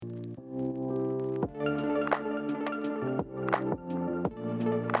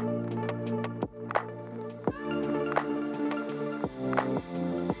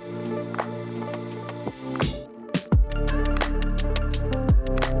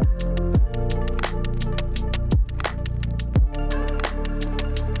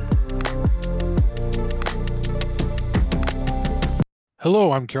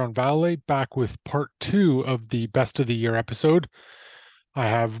Hello, I'm Ciaran Vallely, back with part two of the Best of the Year episode. I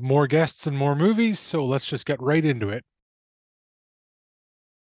have more guests and more movies, so let's just get right into it.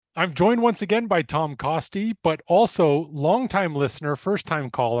 I'm joined once again by Tom Costie, but also longtime listener, first time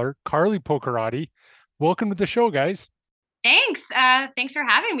caller, Carly Pokoradi. Welcome to the show, guys. Thanks. Thanks for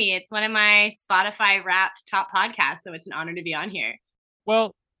having me. It's one of my Spotify Wrapped top podcasts, so it's an honor to be on here.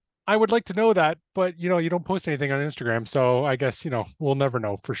 Well, I would like to know that, but you don't post anything on Instagram, so I guess, we'll never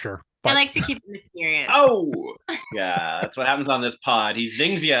know for sure. I But like to keep it mysterious. Oh, yeah, that's what happens on this pod. He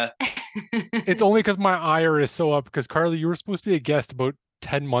zings you. it's only because my ire is so up because Carly, you were supposed to be a guest about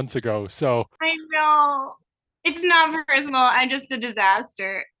 10 months ago. So I know. It's not personal. I'm just a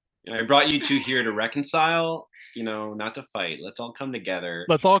disaster. I brought you two here to reconcile, not to fight. Let's all come together.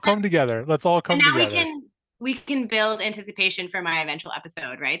 let's all come together. Let's all And come now together. we can build anticipation for my eventual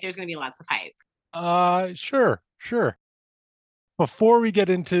episode, right? There's going to be lots of hype. Sure. Before we get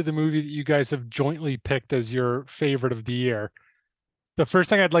into the movie that you guys have jointly picked as your favorite of the year, the first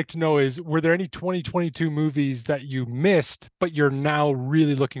thing I'd like to know is, were there any 2022 movies that you missed, but you're now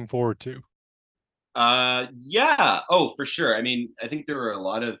really looking forward to? Yeah. Oh, for sure. I mean, I think there were a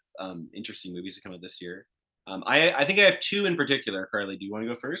lot of interesting movies that come out this year. I think I have two in particular. Carly, do you want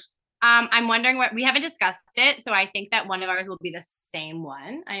to go first? I'm wondering what we haven't discussed it, so I think that one of ours will be the same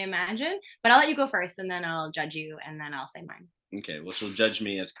one, I imagine. But I'll let you go first, and then I'll judge you, and then I'll say mine. Okay. Well, she'll judge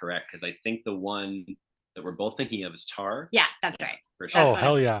me as correct because I think the one that we're both thinking of is Tar. Yeah, that's right. For sure. Oh,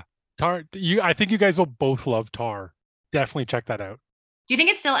 hell yeah. Tar, I think you guys will both love Tar. Definitely check that out. Do you think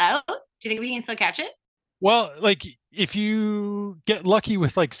it's still out? Do you think we can still catch it? Well, like if you get lucky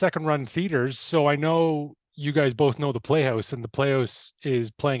with like second run theaters, so I know you guys both know the Playhouse, and the Playhouse is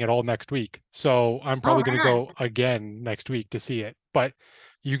playing it all next week. So I'm Oh, probably going to right. go again next week to see it. But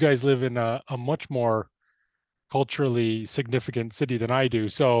you guys live in a much more culturally significant city than I do.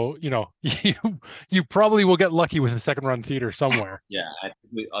 So, you probably will get lucky with a second run theater somewhere. Yeah,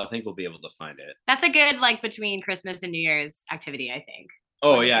 I think we'll be able to find it. That's a good like between Christmas and New Year's activity, I think.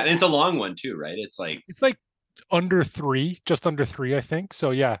 Oh yeah, and it's a long one too, right? It's like under three, just under three, I think.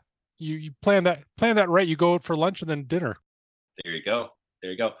 So yeah, you plan that right. You go out for lunch and then dinner. There you go.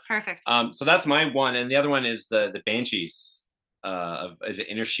 There you go. Perfect. So that's my one, and the other one is the Banshees. Is it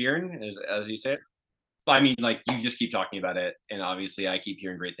Inner Sheeran, as you say it? I mean, like you just keep talking about it, and obviously I keep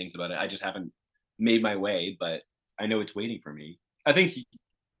hearing great things about it. I just haven't made my way, but I know it's waiting for me. I think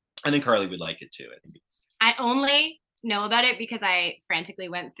Carly would like it too. I think. I only know about it because I frantically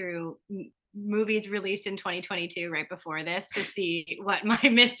went through movies released in 2022 right before this to see what my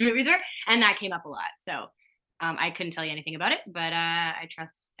missed movies were, and that came up a lot. So I couldn't tell you anything about it, but I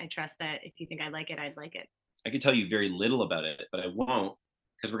trust that if you think I'd like it, I'd like it. I could tell you very little about it, but I won't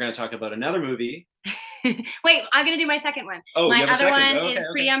because we're going to talk about another movie. Wait, I'm gonna do my second one. Oh, My you have a other second. one Oh, okay, is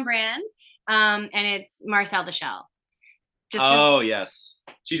pretty okay. on brand, and it's Marcel the Shell. Oh yes,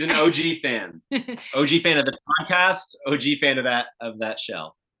 she's an OG fan. OG fan of the podcast. OG fan of that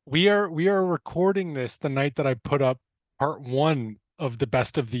shell. We are recording this the night that I put up part one of the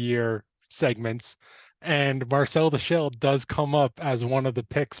best of the year segments, and Marcel the Shell does come up as one of the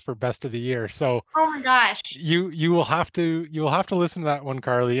picks for best of the year. So Oh my gosh. you will have to listen to that one,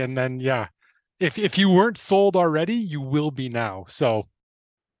 Carly, and then yeah, if you weren't sold already, you will be now. So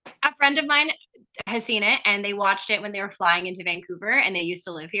A friend of mine has seen it and they watched it when they were flying into Vancouver and they used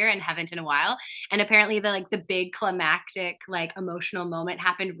to live here and haven't in a while. And apparently the big climactic like emotional moment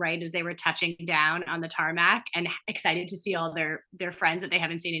happened right as they were touching down on the tarmac and excited to see all their friends that they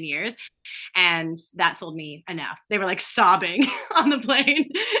haven't seen in years. And that sold me enough. They were like sobbing on the plane.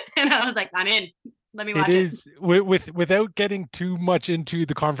 And I was like, I'm in. Let me it watch it. is without getting too much into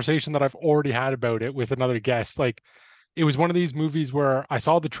the conversation that I've already had about it with another guest, like it was one of these movies where I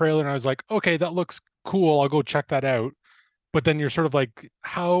saw the trailer and I was like, okay, that looks cool. I'll go check that out. But then you're sort of like,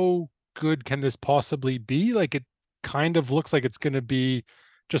 how good can this possibly be? Like it kind of looks like it's going to be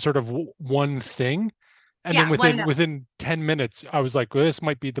just sort of one thing. And then Yeah, one within note. within 10 minutes, I was like, well, this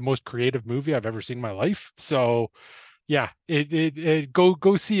might be the most creative movie I've ever seen in my life. So yeah, it go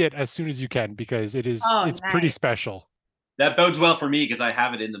see it as soon as you can because Oh, it's pretty nice. special. That bodes well for me because I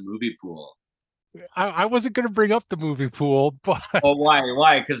have it in the movie pool. I wasn't going to bring up the movie pool, but Well, why?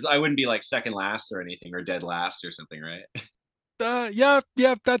 Why? Because I wouldn't be like second last or anything or dead last or something, right?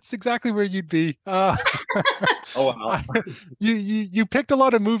 yeah, that's exactly where you'd be. Oh well. You picked a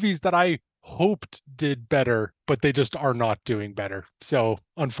lot of movies that I hoped did better, but they just are not doing better. So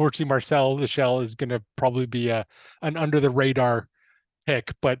unfortunately, Marcel the Shell is going to probably be an under the radar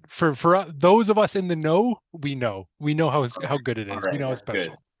pick. But for those of us in the know, we know how good it All is. We right, know how that's good.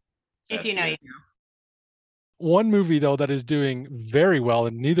 special. If you That's know, good. you know. One movie though that is doing very well,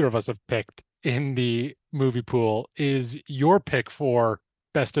 and neither of us have picked in the movie pool, is your pick for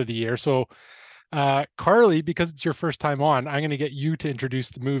best of the year. So, Carly, because it's your first time on, I'm going to get you to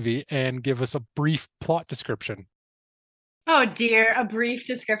introduce the movie and give us a brief plot description. Oh dear, a brief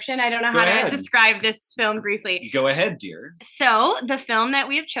description. I don't know Go how ahead. to describe this film briefly. Go ahead, dear. So, the film that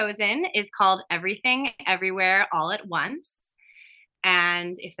we have chosen is called Everything Everywhere All at Once.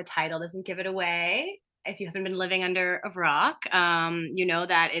 And if the title doesn't give it away, if you haven't been living under a rock, you know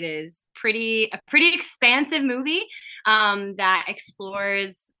that it is a pretty expansive movie that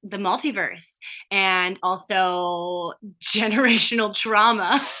explores the multiverse and also generational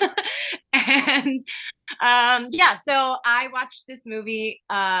trauma. And yeah, so I watched this movie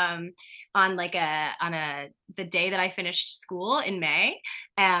on the day that I finished school in May.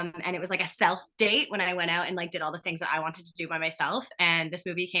 And it was like a self date when I went out and like did all the things that I wanted to do by myself. And this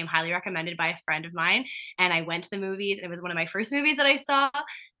movie came highly recommended by a friend of mine. And I went to the movies. It was one of my first movies that I saw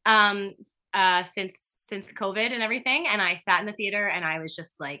since COVID and everything. And I sat in the theater and I was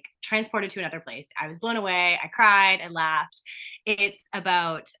just like transported to another place. I was blown away. I cried. I laughed. It's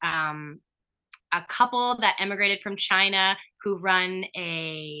about a couple that emigrated from China who run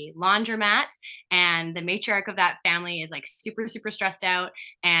a laundromat, and the matriarch of that family is like super, super stressed out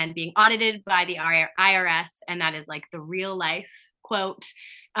and being audited by the IRS. And that is like the real life quote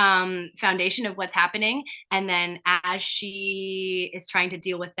foundation of what's happening. And then as she is trying to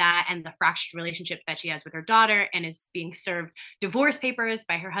deal with that and the fractured relationship that she has with her daughter and is being served divorce papers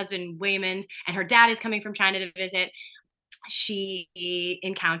by her husband, Waymond, and her dad is coming from China to visit, she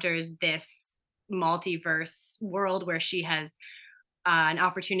encounters this multiverse world where she has an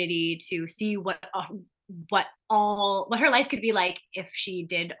opportunity to see what her life could be like if she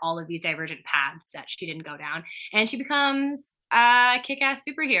did all of these divergent paths that she didn't go down, and she becomes a kick-ass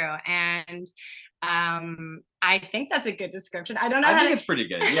superhero. And I think that's a good description. I don't know. I think it's pretty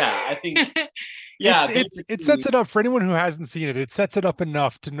good. Yeah, I think. Yeah, it sets it up for anyone who hasn't seen it. It sets it up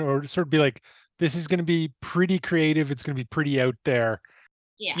enough to know, sort of be like, this is going to be pretty creative. It's going to be pretty out there.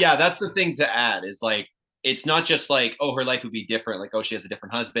 Yeah, that's the thing to add is like, it's not just like, oh, her life would be different. Like, oh, she has a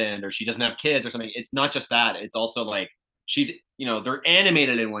different husband or she doesn't have kids or something. It's not just that. It's also like she's, they're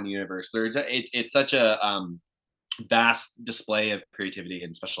animated in one universe. It's such a vast display of creativity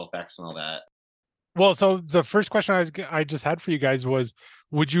and special effects and all that. Well, so the first question I just had for you guys was,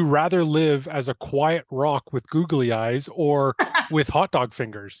 would you rather live as a quiet rock with googly eyes or with hot dog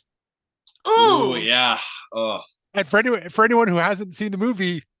fingers? Ooh, yeah. Oh. And for anyone who hasn't seen the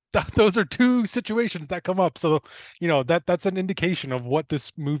movie, those are two situations that come up. So, that's an indication of what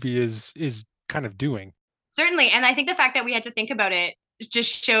this movie is kind of doing. Certainly. And I think the fact that we had to think about it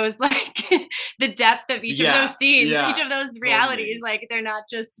just shows like the depth of each of those scenes, each of those realities. Like they're not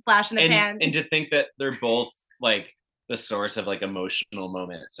just flash in the pan. And to think that they're both like the source of like emotional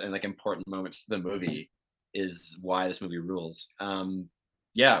moments and like important moments to the movie is why this movie rules.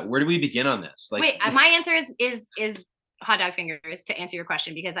 Yeah, where do we begin on this? Like, wait, my answer is hot dog fingers, to answer your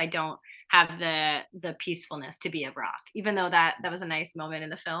question, because I don't have the peacefulness to be a rock. Even though that was a nice moment in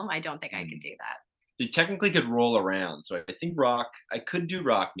the film, I don't think I could do that. You technically could roll around, so I think I could do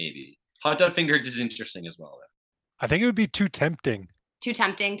rock maybe. Hot dog fingers is interesting as well, though. I think it would be too tempting. Too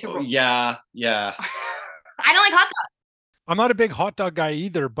tempting to roll. Yeah. I don't like hot dogs. I'm not a big hot dog guy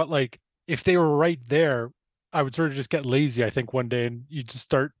either, but like if they were right there, I would sort of just get lazy, I think, one day and you just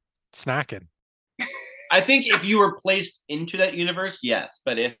start snacking. I think if you were placed into that universe, yes.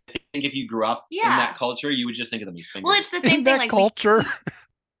 But if you grew up in that culture, you would just think of them as fingers. Well, it's the same thing. Like culture.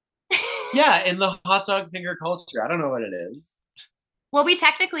 Yeah, in the hot dog finger culture. I don't know what it is. Well, we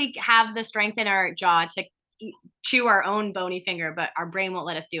technically have the strength in our jaw to chew our own bony finger, but our brain won't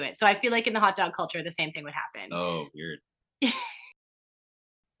let us do it. So I feel like in the hot dog culture, the same thing would happen. Oh, weird.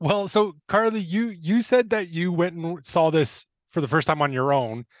 Well, so Carly, you said that you went and saw this for the first time on your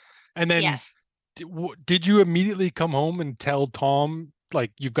own, and then yes. Did you immediately come home and tell Tom,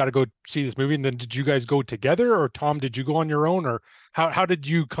 like, you've got to go see this movie? And then did you guys go together, or Tom, did you go on your own, or how did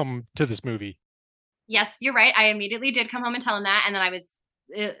you come to this movie? Yes, you're right. I immediately did come home and tell him that. And then I was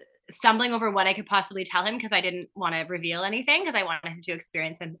stumbling over what I could possibly tell him because I didn't want to reveal anything because I wanted him to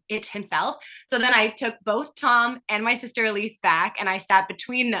experience it himself. So then I took both Tom and my sister Elise back and I sat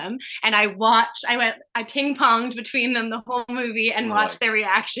between them and I ping-ponged between them the whole movie and watched their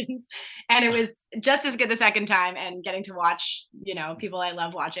reactions. And it was just as good the second time, and getting to watch, people I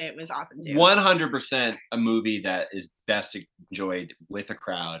love watch it was awesome too. 100% a movie that is best enjoyed with a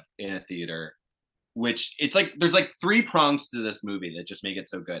crowd in a theater. Which it's like there's like three prongs to this movie that just make it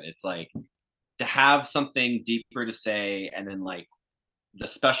so good. It's like to have something deeper to say, and then like the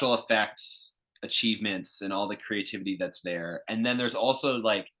special effects achievements and all the creativity that's there. And then there's also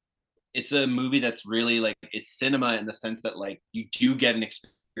like, it's a movie that's really like, it's cinema in the sense that like you do get an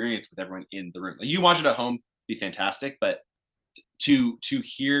experience with everyone in the room. Like, you watch it at home, be fantastic, but to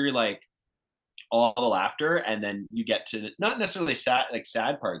hear like all the laughter, and then you get to not necessarily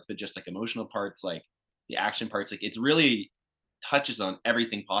sad parts, but just like emotional parts, like the action parts, like it's really touches on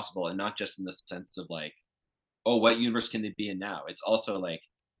everything possible, and not just in the sense of like, oh, what universe can they be in now? It's also like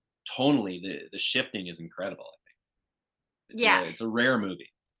tonally the shifting is incredible. I think Yeah. it's a rare movie.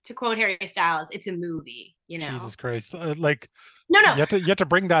 To quote Harry Styles, it's a movie, you know. Jesus Christ. Like, no, you have to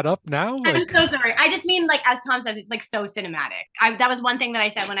bring that up now? Like, I'm so sorry. I just mean, like, as Tom says, it's like so cinematic. That was one thing that I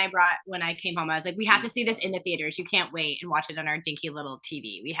said when I came home. I was like, we have to see this in the theaters. You can't wait and watch it on our dinky little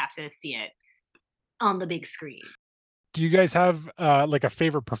TV. We have to see it on the big screen. do you guys have like a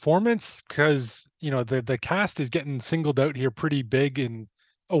favorite performance? Because, you know, the cast is getting singled out here pretty big in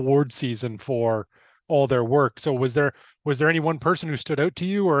award season for all their work. So was there any one person who stood out to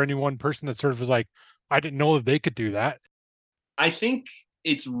you, or any one person that sort of was like, I didn't know that they could do that? I think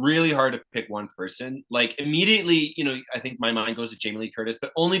it's really hard to pick one person. Like, immediately, you know, I think my mind goes to Jamie Lee Curtis,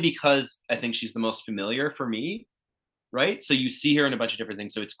 but only because I think she's the most familiar for me, right? So you see her in a bunch of different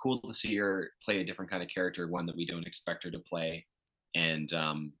things. So it's cool to see her play a different kind of character, one that we don't expect her to play. And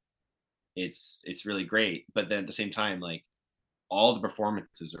it's really great. But then at the same time, like, all the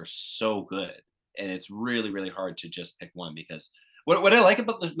performances are so good. And it's really, really hard to just pick one, because what I like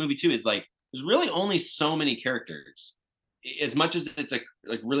about the movie too is like, there's really only so many characters. As much as it's a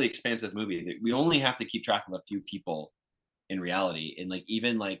like really expansive movie, we only have to keep track of a few people in reality. And like,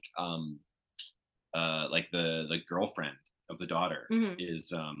 even like the girlfriend of the daughter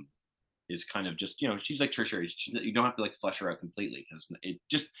is kind of just, you know, she's like tertiary. You don't have to like flesh her out completely, because it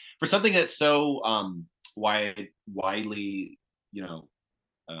just, for something that's so widely, you know,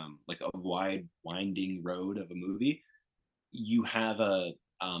 like a wide winding road of a movie, you have a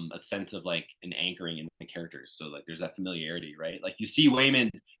sense of like an anchoring in the characters. So like, there's that familiarity, right? Like, you see Waymond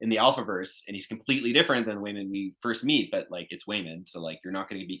in the Alphaverse and he's completely different than Waymond we first meet, but like, it's Waymond, so like, you're not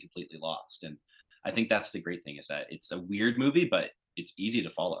going to be completely lost. And I think that's the great thing, is that it's a weird movie, but it's easy to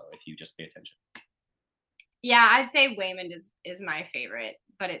follow if you just pay attention. Yeah, I'd say Waymond is my favorite,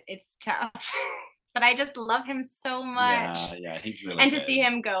 but it's tough. But I just love him so much. Yeah, he's really and good. To see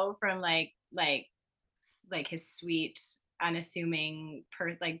him go from like his sweet, unassuming,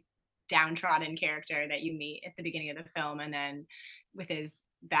 like downtrodden character that you meet at the beginning of the film, and then with his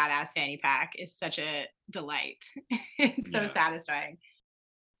badass fanny pack, is such a delight. It's so satisfying.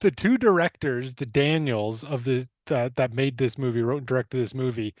 The two directors, the Daniels of that made this movie, wrote and directed this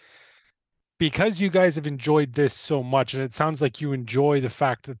movie, because you guys have enjoyed this so much, and it sounds like you enjoy the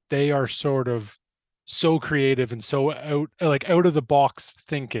fact that they are sort of so creative and so out of the box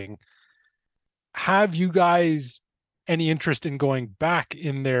thinking, have you guys any interest in going back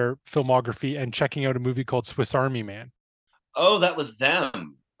in their filmography and checking out a movie called Swiss Army Man? Oh, that was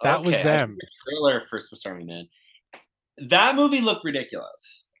them. That was them. Trailer for Swiss Army Man. That movie looked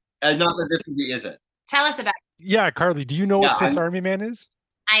ridiculous. Not that this movie isn't. Tell us about it. Yeah, Carly, do you know what Swiss Army Man is?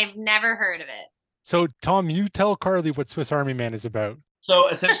 I've never heard of it. So, Tom, you tell Carly what Swiss Army Man is about. So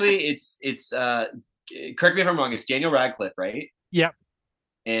essentially, it's correct me if I'm wrong, it's Daniel Radcliffe, right? Yep.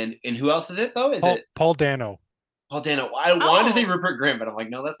 And who else is it though? Paul Dano? Paul Dano. I wanted to say Rupert Grint, but I'm like,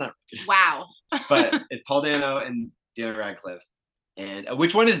 no, that's not. Wow. But it's Paul Dano and Daniel Radcliffe. And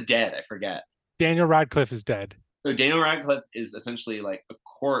which one is dead? I forget. Daniel Radcliffe is dead. So Daniel Radcliffe is essentially like a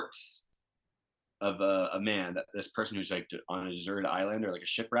corpse of a man that this person who's like on a deserted island, or like a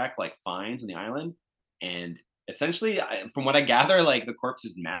shipwreck, like finds in the island. And essentially, from what I gather, like the corpse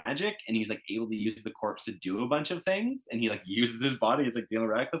is magic, and he's like able to use the corpse to do a bunch of things, and he like uses his body. It's like Daniel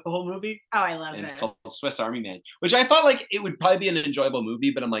Radcliffe the whole movie. Oh, I love it. It's called Swiss Army Man, which I thought like it would probably be an enjoyable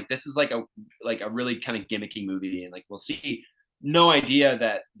movie, but I'm like, this is like a really kind of gimmicky movie, and like we'll see. No idea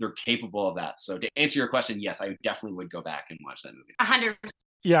that they're capable of that. So to answer your question, yes, I definitely would go back and watch that movie. 100%.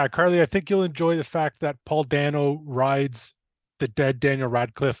 Yeah, Carly, I think you'll enjoy the fact that Paul Dano rides the dead Daniel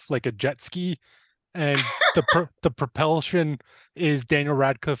Radcliffe like a jet ski, and the propulsion is Daniel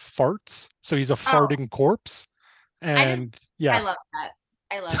Radcliffe farts, so he's a farting corpse. And I love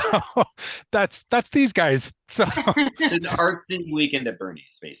that. That's these guys. So it's artsy Weekend at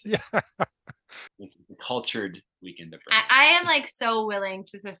Bernie's, basically. Yeah. It's a cultured Weekend at Bernie's. I am like so willing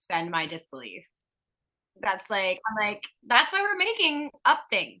to suspend my disbelief. That's like, I'm like, that's why we're making up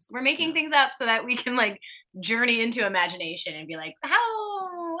things. We're making things up so that we can like journey into imagination and be like, how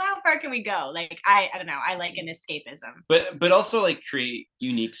far can we go? Like, I don't know. I like an escapism. But also like create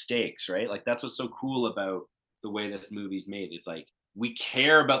unique stakes, right? Like that's what's so cool about the way this movie's made. It's like we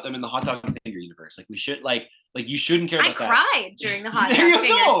care about them in the hot dog finger universe. Like we should like you shouldn't care about I that. cried during the hot There dog you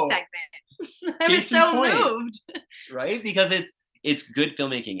finger go. segment. I was Case in so point. moved. Right? Because it's good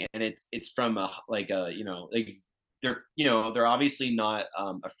filmmaking, and it's from a like a like they're obviously not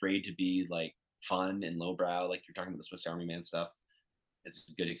afraid to be like fun and lowbrow, like you're talking about the Swiss Army Man stuff.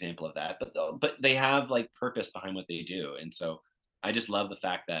 It's a good example of that. But they have like purpose behind what they do, and so I just love the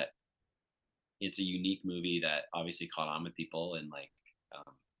fact that it's a unique movie that obviously caught on with people, and like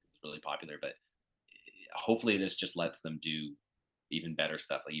it's really popular. But hopefully this just lets them do even better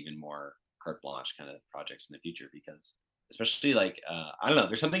stuff, like even more carte blanche kind of projects in the future, because especially like I don't know,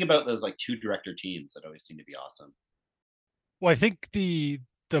 there's something about those like two director teams that always seem to be awesome. Well, I think the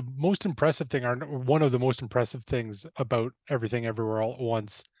most impressive thing, or one of the most impressive things about Everything Everywhere All at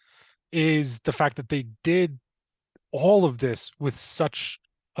Once, is the fact that they did all of this with such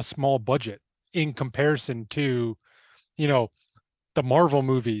a small budget in comparison to, you know, the Marvel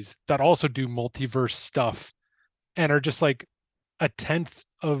movies that also do multiverse stuff and are just like a tenth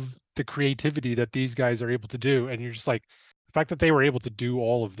of the creativity that these guys are able to do. And you're just like, the fact that they were able to do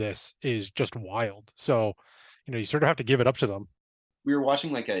all of this is just wild. So, you sort of have to give it up to them. We were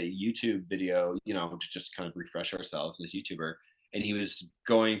watching like a YouTube video, to just kind of refresh ourselves, this YouTuber, and he was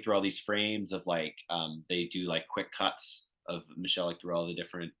going through all these frames of like they do like quick cuts of Michelle, like through all the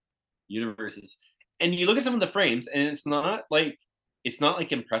different universes. And you look at some of the frames and it's not like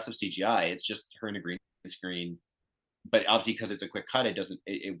impressive CGI. It's just her in a green screen. But obviously because it's a quick cut,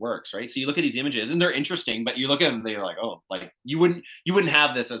 it works, right? So you look at these images and they're interesting, but you look at them, they're like, oh, like you wouldn't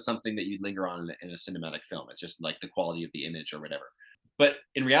have this as something that you'd linger on in a cinematic film. It's just like the quality of the image or whatever. But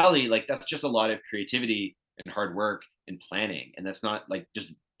in reality, like that's just a lot of creativity and hard work and planning. And that's not like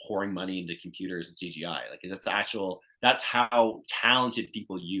just pouring money into computers and CGI. Like that's how talented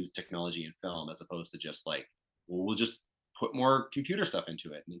people use technology in film, as opposed to just like, well, we'll just put more computer stuff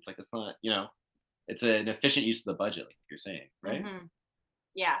into it. And it's like, it's not, it's an efficient use of the budget, like you're saying, right? Mm-hmm.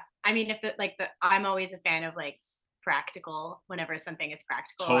 Yeah. I mean, I'm always a fan of like practical, whenever something is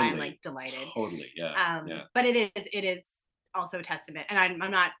practical, totally. I'm like delighted. Totally. Yeah. But it is also a testament, and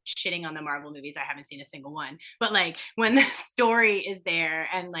I'm not shitting on the Marvel movies. I haven't seen a single one, but like when the story is there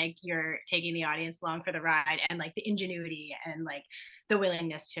and like you're taking the audience along for the ride, and like the ingenuity and like the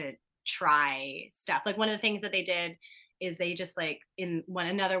willingness to try stuff. Like one of the things that they did is they just like in one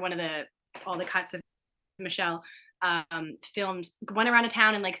of all the cuts of Michelle went around a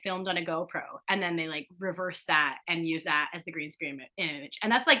town and like filmed on a GoPro, and then they like reverse that and use that as the green screen image. And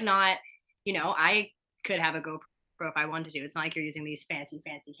that's like not, I could have a GoPro if I wanted to. It's not like you're using these fancy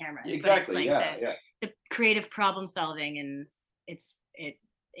cameras. Exactly. But it's like the creative problem solving, and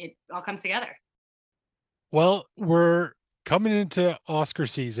it all comes together. Well, we're coming into Oscar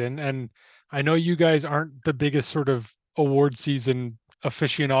season, and I know you guys aren't the biggest sort of award season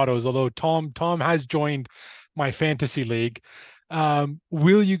aficionados, although Tom has joined my fantasy league.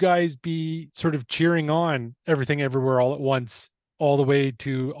 Will you guys be sort of cheering on Everything Everywhere All at Once all the way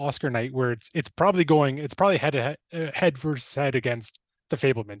to Oscar night, where it's probably head versus head against The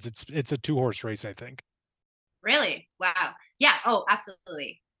Fabelmans? It's a 2-horse race, I think. Really? Wow. Yeah. Oh,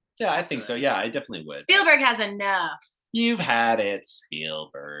 absolutely. Yeah, I think so. Yeah, I definitely would. Spielberg has enough. You've had it,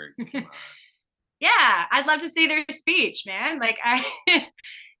 Spielberg. Yeah, I'd love to see their speech, man. Like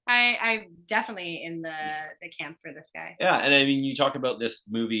I'm definitely in the camp for this guy. Yeah, and I mean, you talk about this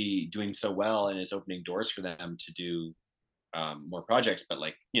movie doing so well and it's opening doors for them to do more projects, but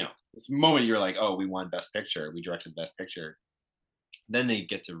like, this moment you're like, oh, we won Best Picture, we directed Best Picture, then they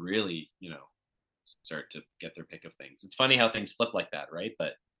get to really, start to get their pick of things. It's funny how things flip like that, right?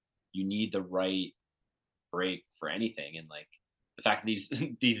 But you need the right break for anything, and like the fact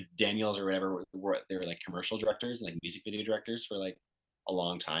that these Daniels or whatever they were like commercial directors and like music video directors for like a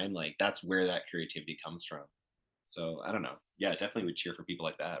long time, like that's where that creativity comes from. So I don't know. Yeah, definitely would cheer for people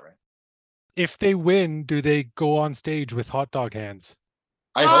like that, right? If they win, do they go on stage with hot dog hands?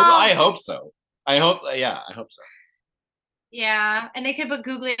 I hope so. I hope so. Yeah, and they could put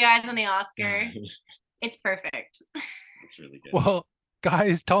googly eyes on the Oscar. It's perfect. It's really good. Well,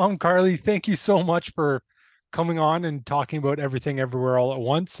 guys, Tom, Carly, thank you so much for coming on and talking about Everything Everywhere All at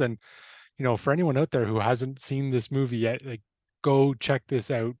Once. And, for anyone out there who hasn't seen this movie yet, like, go check this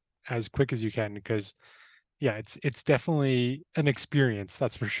out as quick as you can, because yeah, it's definitely an experience,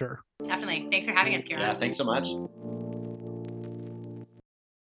 that's for sure. Definitely. Thanks for having us, Ciaran. Yeah, thanks so much.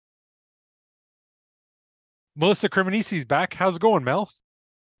 Melissa Criminisi's back. How's it going, Mel?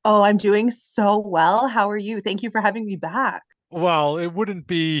 Oh, I'm doing so well. How are you? Thank you for having me back. Well, it wouldn't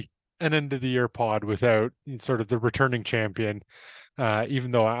be an end of the year pod without sort of the returning champion.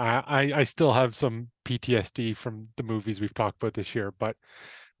 Even though I still have some PTSD from the movies we've talked about this year, but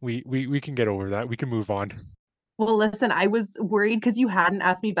we can get over that. We can move on. Well, listen, I was worried because you hadn't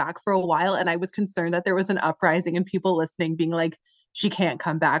asked me back for a while, and I was concerned that there was an uprising and people listening being like, she can't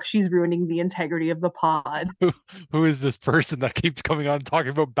come back. She's ruining the integrity of the pod. Who is this person that keeps coming on talking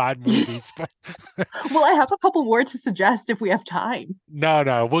about bad movies? Well, I have a couple more to suggest if we have time.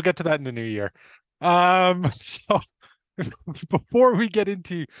 No, we'll get to that in the new year. So before we get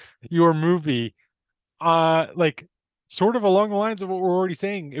into your movie, like sort of along the lines of what we're already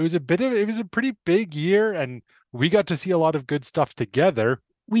saying, it was a pretty big year, and we got to see a lot of good stuff together.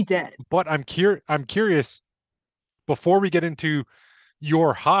 We did. But I'm curious, before we get into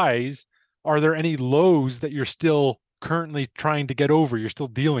your highs, are there any lows that you're still currently trying to get over, you're still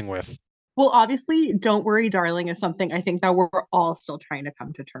dealing with? Well, obviously, Don't Worry, Darling is something I think that we're all still trying to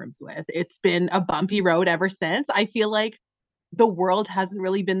come to terms with. It's been a bumpy road ever since. I feel like the world hasn't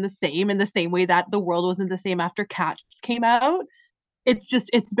really been the same in the same way that the world wasn't the same after Cats came out.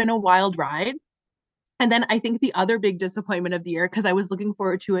 It's been a wild ride. And then I think the other big disappointment of the year, because I was looking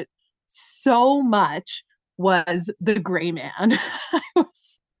forward to it so much, was The Gray Man. I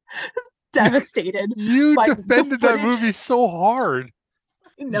was devastated. You by defended the that footage. movie so hard.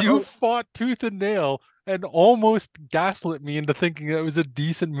 No. You fought tooth and nail and almost gaslit me into thinking that it was a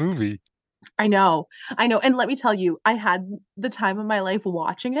decent movie. I know. And let me tell you, I had the time of my life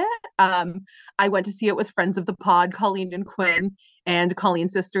watching it. I went to see it with friends of the pod, Colleen and Quinn, and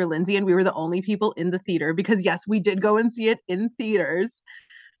Colleen's sister, Lindsay, and we were the only people in the theater because, yes, we did go and see it in theaters,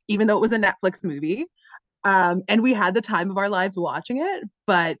 even though it was a Netflix movie. And we had the time of our lives watching it,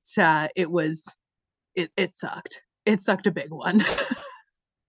 but it sucked. It sucked a big one.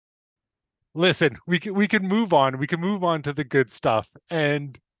 Listen, we can move on. We can move on to the good stuff.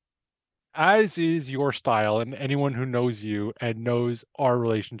 And as is your style, and anyone who knows you and knows our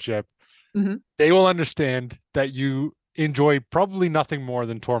relationship, they will understand that you enjoy probably nothing more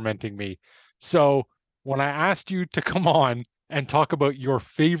than tormenting me. So when I asked you to come on and talk about your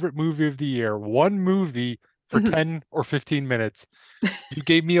favorite movie of the year, one movie for 10 or 15 minutes, you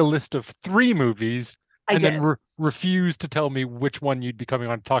gave me a list of 3 movies and then refused to tell me which one you'd be coming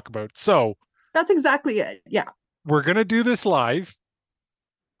on to talk about. So that's exactly it. Yeah. We're going to do this live.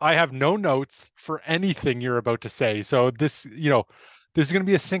 I have no notes for anything you're about to say. So this is going to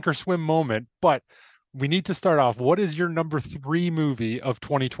be a sink or swim moment, but we need to start off. What is your number 3 movie of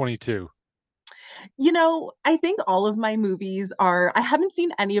 2022? I think all of my movies I haven't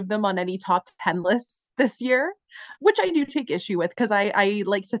seen any of them on any top 10 lists this year, which I do take issue with because I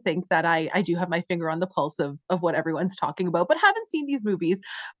like to think that I do have my finger on the pulse of what everyone's talking about, but haven't seen these movies.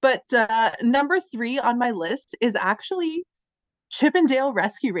 But number 3 on my list is actually Chip and Dale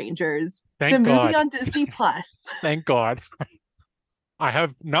Rescue Rangers, the movie on Disney Plus. Thank God. I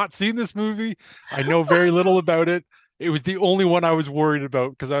have not seen this movie. I know very little about it. It was the only one I was worried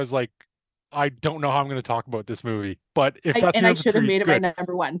about because I was like, I don't know how I'm going to talk about this movie. But if that's I should have made it my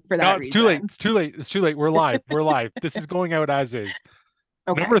number 1 for that reason. It's too late. We're live. This is going out as is.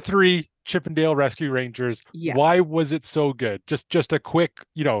 Okay. Number 3, Chip and Dale Rescue Rangers. Yes. Why was it so good? Just a quick,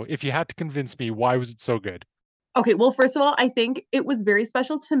 if you had to convince me, why was it so good? Okay, well, first of all, I think it was very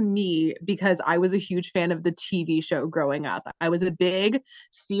special to me because I was a huge fan of the TV show growing up. I was a big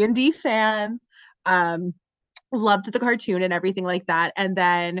C&D fan, loved the cartoon and everything like that. And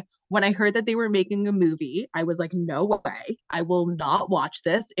then when I heard that they were making a movie, I was like, no way, I will not watch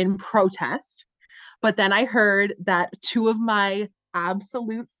this in protest. But then I heard that 2 of my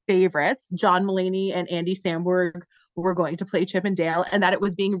absolute favorites, John Mulaney and Andy Samberg, were going to play Chip and Dale, and that it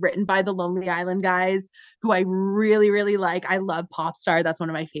was being written by the Lonely Island guys, who I really, really like. I love Popstar. That's one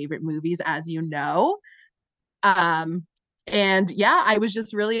of my favorite movies, as you know. And yeah, I was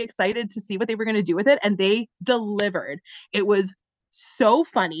just really excited to see what they were going to do with it, and they delivered. It was so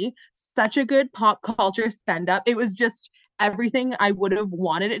funny, such a good pop culture send-up. It was just everything I would have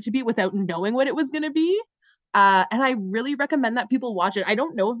wanted it to be without knowing what it was going to be. And I really recommend that people watch it. I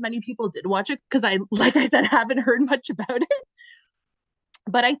don't know if many people did watch it because like I said, haven't heard much about it.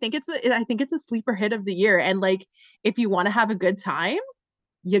 But I think it's a sleeper hit of the year. And like, if you want to have a good time,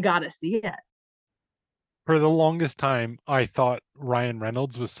 you got to see it. For the longest time, I thought Ryan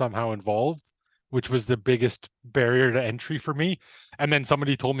Reynolds was somehow involved, which was the biggest barrier to entry for me. And then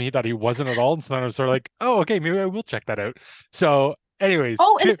somebody told me that he wasn't at all. And so then I was sort of like, oh, okay, maybe I will check that out. So anyways.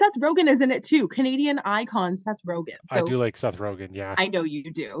 Oh, and Seth Rogen is in it too. Canadian icon Seth Rogen. So I do like Seth Rogen, yeah. I know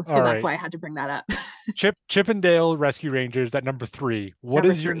you do. So that's why I had to bring that up. Chip and Dale Rescue Rangers at number 3. What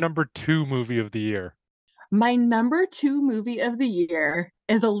is your number 2 movie of the year? My number 2 movie of the year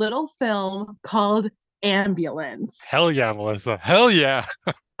is a little film called Ambulance. Hell yeah, Melissa. Hell yeah.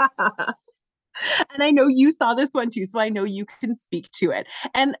 And I know you saw this one too, so I know you can speak to it.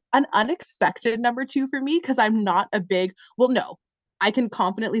 And an unexpected number two for me, because I'm not a big, well, no, I can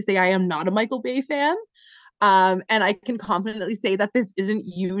confidently say I am not a Michael Bay fan. And I can confidently say that this isn't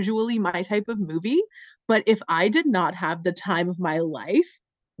usually my type of movie. But if I did not have the time of my life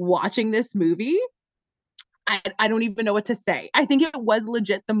watching this movie, I don't even know what to say. I think it was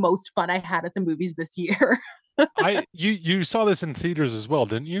legit the most fun I had at the movies this year. You saw this in theaters as well,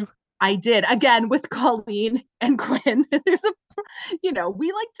 didn't you? I did, again with Colleen and Quinn. There's a,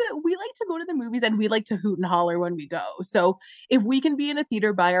 we like to go to the movies and we like to hoot and holler when we go. So if we can be in a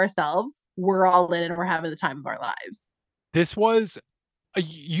theater by ourselves, we're all in and we're having the time of our lives. This was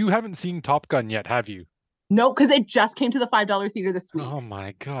you haven't seen Top Gun yet, have you? No, because it just came to the $5 theater this week. Oh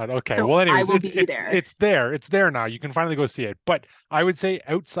my God. Okay. So well, anyways, I will be there. It's there. It's there now. You can finally go see it. But I would say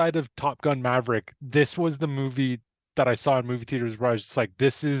outside of Top Gun Maverick, this was the movie that I saw in movie theaters where I was just like,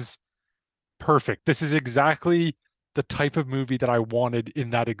 this is perfect. This is exactly the type of movie that I wanted in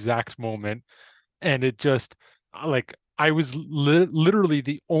that exact moment. And it just like I was literally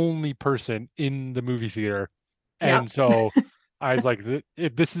the only person in the movie theater. And so I was like,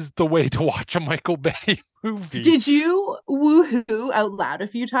 if this is the way to watch a Michael Bay movie. Did you woohoo out loud a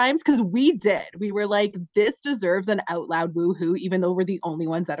few times? Because we did. We were like, this deserves an out loud woohoo, even though we're the only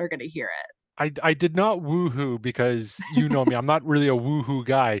ones that are going to hear it. I did not woohoo because you know me, I'm not really a woohoo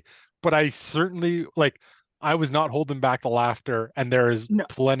guy, but I certainly I was not holding back the laughter, and there is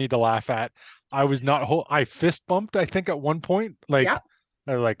plenty to laugh at. I was not I fist bumped, I think, at one point. I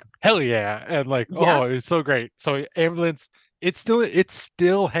was like, hell yeah. And oh, it's so great. So Ambulance, it's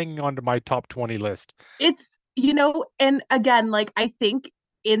still hanging on to my top 20 list. It's, and again, I think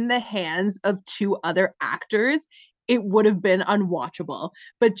in the hands of two other actors, it would have been unwatchable.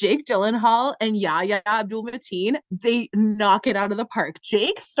 But Jake Gyllenhaal and Yahya Abdul-Mateen, they knock it out of the park.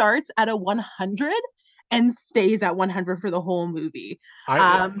 Jake starts at a 100 and stays at 100 for the whole movie.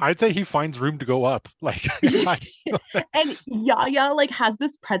 I'd say he finds room to go up. And Yahya has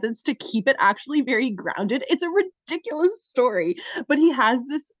this presence to keep it actually very grounded. It's a ridiculous story, but he has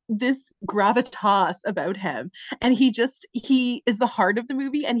this gravitas about him, and he is the heart of the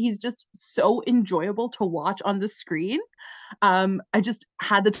movie, and he's just so enjoyable to watch on the screen. I just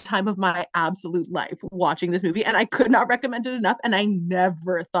had the time of my absolute life watching this movie, and I could not recommend it enough. And I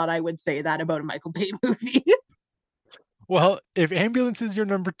never thought I would say that about a Michael Bay movie. Well, if Ambulance is your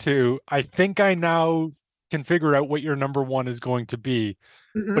number two, I think I now can figure out what your number one is going to be.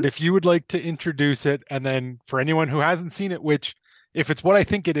 Mm-hmm. But if you would like to introduce it, and then for anyone who hasn't seen it, which if it's what I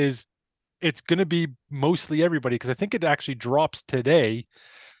think it is, it's going to be mostly everybody, because I think it actually drops today.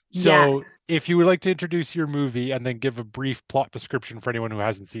 So if you would like to introduce your movie and then give a brief plot description for anyone who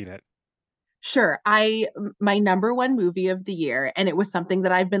hasn't seen it. Sure. My number one movie of the year, and it was something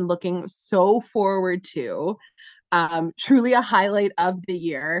that I've been looking so forward to, truly a highlight of the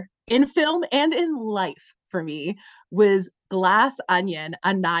year in film and in life for me, was Glass Onion,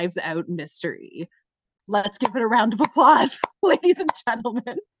 a Knives Out mystery. Let's give it a round of applause, ladies and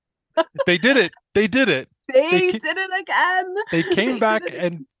gentlemen. They did it. They did it. They did it again. They came back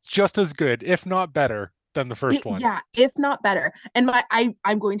and just as good, if not better, than the first one. Yeah, if not better. And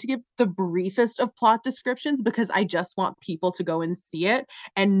I'm going to give the briefest of plot descriptions, because I just want people to go and see it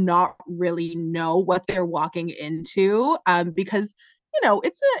and not really know what they're walking into. Because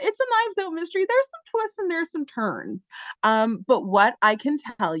it's a Knives Out mystery. There's some twists and there's some turns. But what I can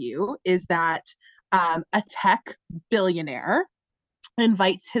tell you is that a tech billionaire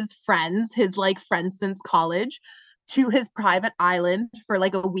invites his friends, friends since college, to his private island for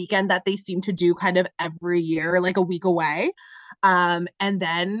a weekend that they seem to do kind of every year, a week away. And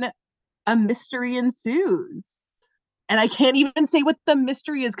then a mystery ensues. And I can't even say what the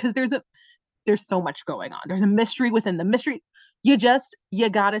mystery is, because there's so much going on. There's a mystery within the mystery. You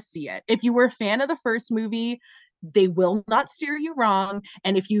gotta see it. If you were a fan of the first movie, they will not steer you wrong.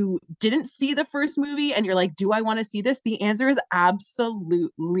 And if you didn't see the first movie and you're like, do I want to see this? The answer is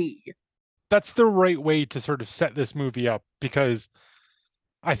absolutely. That's the right way to sort of set this movie up, because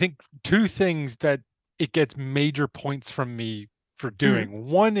I think two things that it gets major points from me for doing.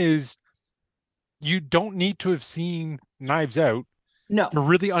 Mm-hmm. One is you don't need to have seen Knives Out to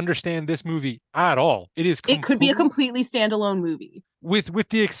really understand this movie at all. It could be a completely standalone movie. With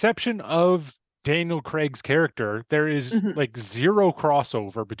the exception of Daniel Craig's character, there is zero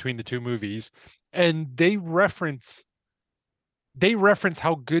crossover between the two movies, and they reference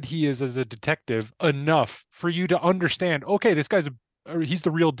how good he is as a detective enough for you to understand, okay, this guy's he's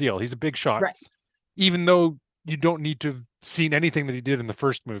the real deal. He's a big shot. Right. Even though you don't need to have seen anything that he did in the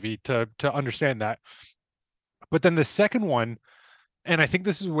first movie to understand that. But then the second one, and I think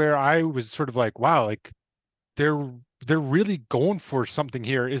this is where I was sort of like, wow, like they're really going for something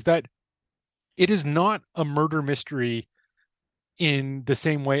here, is that it is not a murder mystery in the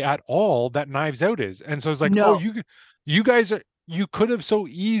same way at all that Knives Out is. And so it's like, oh, No, you guys are, you could have so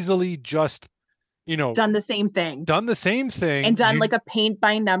easily just, you know, done the same thing done the same and thing. done like a paint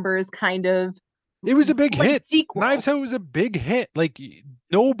by numbers kind of It was a big like hit. sequel. Knives Out was a big hit. Like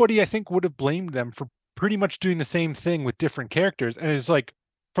nobody, I think, would have blamed them for pretty much doing the same thing with different characters. And it's like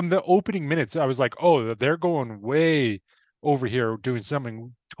from the opening minutes, I was like, oh, they're going way over here doing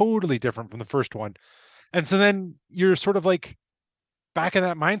something totally different from the first one. And so then you're sort of like back in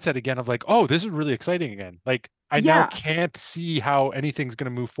that mindset again of like, oh, this is really exciting again. Like I now Yeah. can't see how anything's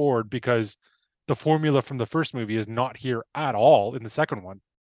going to move forward because the formula from the first movie is not here at all in the second one.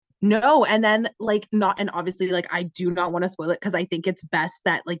 No, and then like not, and obviously like I do not want to spoil it because I think it's best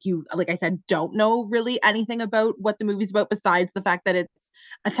that like you, like I said, don't know really anything about what the movie's about besides the fact that it's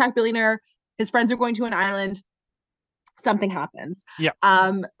a tech billionaire. His friends are going to an island. Something happens. Yeah.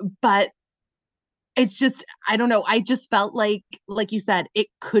 But it's just, I don't know. I just felt like you said, it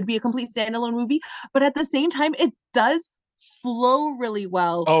could be a complete standalone movie, but at the same time, it does flow really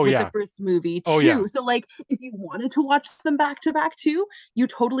well Oh, with yeah. the first movie too. Oh, yeah. So like if you wanted to watch them back to back too, you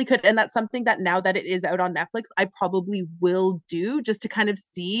totally could. And that's something that now that it is out on Netflix, I probably will do just to kind of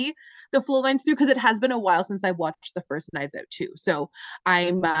see the flow lines through, because it has been a while since I watched the first Knives Out too. So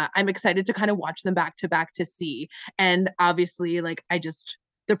I'm excited to kind of watch them back to see. And obviously like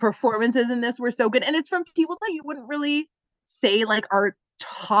the performances in this were so good, and it's from people that you wouldn't really say like are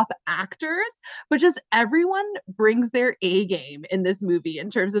top actors, but just everyone brings their A game in this movie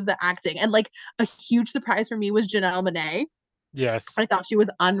in terms of the acting. And like a huge surprise for me was Janelle Monáe. Yes. I thought she was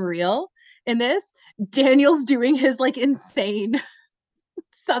unreal in this. Daniel's doing his like insane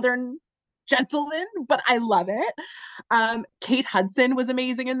southern gentleman, but I love it. Kate Hudson was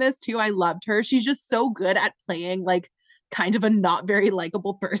amazing in this too. I loved her. She's just so good at playing like kind of a not very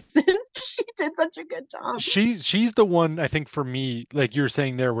likable person. She did such a good job. She's the one, I think, for me, like you're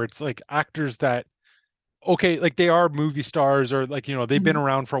saying there, where it's like actors that, okay, like they are movie stars or like, you know, they've been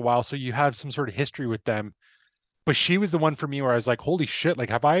around for a while, so you have some sort of history with them. But she was the one for me where I was like, holy shit, like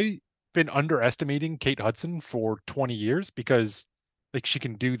have I been underestimating Kate Hudson for 20 years? Because like she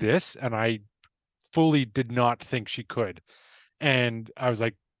can do this, and I fully did not think she could. And I was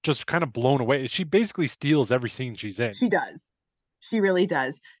like just kind of blown away. She basically steals every scene she's in. She does. She really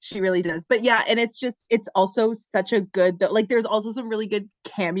does. She really does. But yeah, and it's also such a good, like there's also some really good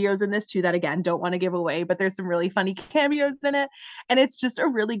cameos in this too that again don't want to give away, but there's some really funny cameos in it. And it's just a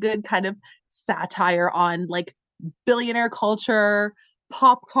really good kind of satire on like billionaire culture,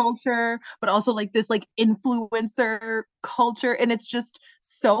 pop culture, but also like this like influencer culture. And it's just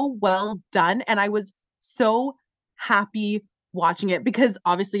so well done. And I was so happy watching it because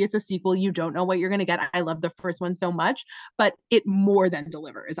obviously it's a sequel. You don't know what you're going to get. I love the first one so much, but it more than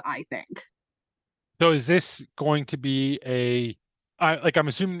delivers, I think. So is this going to be I'm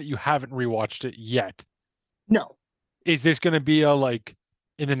assuming that you haven't rewatched it yet. No. Is this going to be a like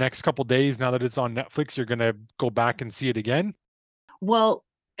in the next couple days, now that it's on Netflix, you're going to go back and see it again? Well,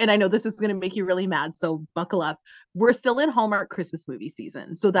 and I know this is going to make you really mad, so buckle up. We're still in Hallmark Christmas movie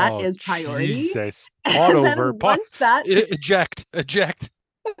season, so that is priority. Jesus. Pot over. Once that eject.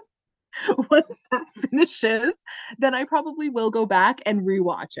 once that finishes, then I probably will go back and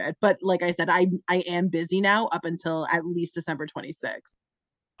rewatch it. But like I said, I am busy now up until at least December 26th.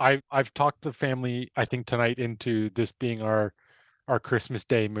 I've talked the family, I think, tonight into this being our Christmas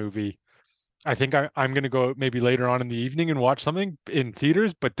Day movie. I think I'm going to go maybe later on in the evening and watch something in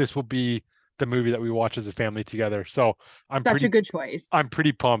theaters, but this will be the movie that we watch as a family together. So Such a good choice. I'm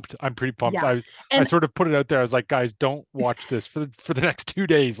pretty pumped. Yeah. I sort of put it out there. I was like, guys, don't watch this for the next 2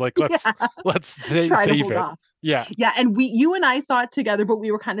 days. Like let's save it. Off. Yeah. Yeah. And you and I saw it together, but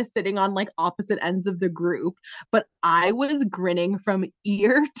we were kind of sitting on like opposite ends of the group. But I was grinning from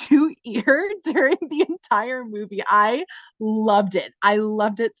ear to ear during the entire movie. I loved it. I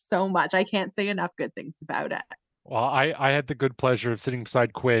loved it so much. I can't say enough good things about it. Well, I had the good pleasure of sitting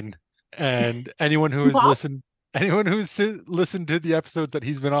beside Quinn, and anyone who has listened to the episodes that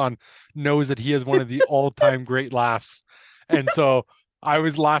he's been on knows that he has one of the all-time great laughs. And so I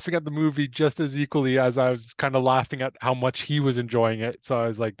was laughing at the movie just as equally as I was kind of laughing at how much he was enjoying it. So I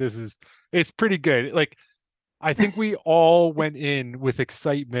was like, it's pretty good. Like, I think we all went in with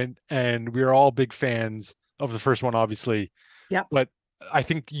excitement, and we were all big fans of the first one, obviously. Yep. But I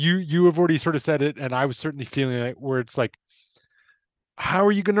think you have already sort of said it, and I was certainly feeling it, where it's like, how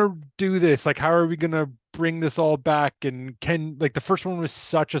are you going to do this? Like, how are we going to bring this all back? And like the first one was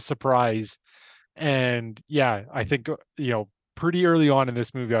such a surprise. And yeah, I think pretty early on in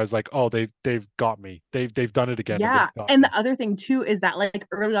this movie, I was like, oh, they've got me. They've done it again, and Yeah. they've got And me. the other thing too is that like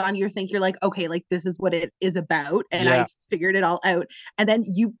early on you're like, okay, like this is what it is about, and Yeah, I've figured it all out. And then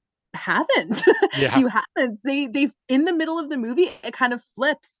you haven't. yeah. You haven't. They in the middle of the movie, it kind of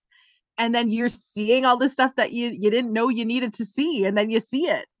flips. And then you're seeing all the stuff that you didn't know you needed to see, and then you see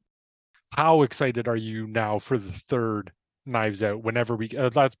it. How excited are you now for the third Knives Out? Whenever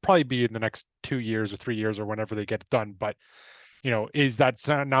that's probably be in the next 2 years or 3 years or whenever they get it done. But is that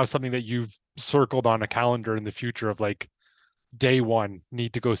now something that you've circled on a calendar in the future of like day one,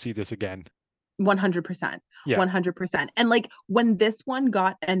 need to go see this again? 100%. Yeah. 100%. And like when this one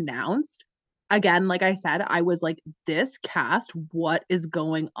got announced, again, like I said, I was like, this cast, what is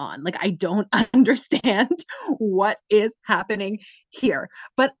going on? Like, I don't understand what is happening here.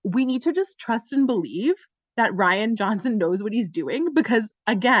 But we need to just trust and believe that Rian Johnson knows what he's doing, because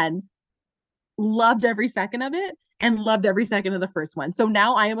again, loved every second of it and loved every second of the first one. So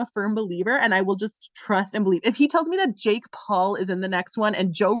now I am a firm believer, and I will just trust and believe. If he tells me that Jake Paul is in the next one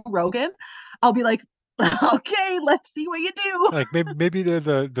and Joe Rogan, I'll be like, okay, let's see what you do. Like maybe they're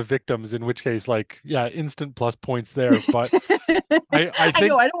the victims, in which case, like, yeah, instant plus points there. But I I think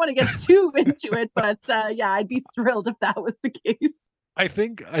know I don't want to get too into it, but yeah, I'd be thrilled if that was the case. I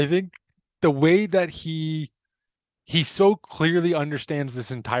think the way that he so clearly understands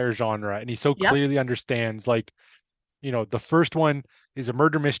this entire genre, and he so Yep. clearly understands, like, the first one is a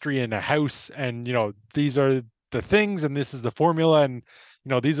murder mystery in a house, and these are the things, and this is the formula, and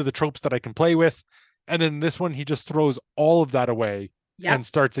these are the tropes that I can play with. And then this one, he just throws all of that away Yep. and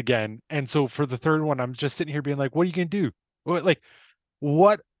starts again. And so for the third one, I'm just sitting here being like, what are you gonna do?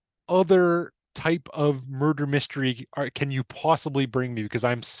 What other type of murder mystery can you possibly bring me? Because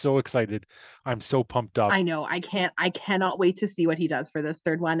I'm so excited. I'm so pumped up. I know. I cannot wait to see what he does for this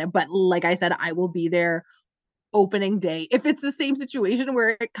third one. But like I said, I will be there opening day. If it's the same situation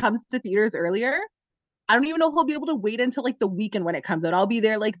where it comes to theaters earlier, I don't even know if I'll be able to wait until like the weekend when it comes out. I'll be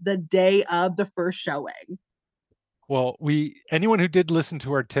there like the day of the first showing. Well, anyone who did listen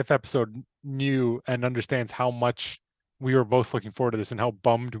to our TIFF episode knew and understands how much we were both looking forward to this, and how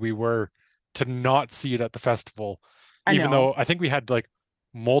bummed we were to not see it at the festival. I Even know. though I think we had like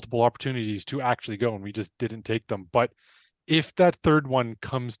multiple opportunities to actually go, and we just didn't take them. But if that third one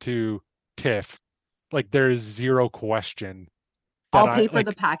comes to TIFF, like, there is zero question that I'll I pay for like.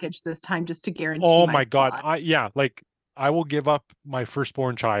 the package this time just to guarantee Oh my my God. slot. Like, I will give up my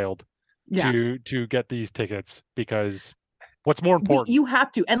firstborn child Yeah. to get these tickets, because what's more important? You have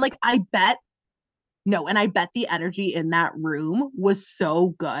to. And like I bet the energy in that room was so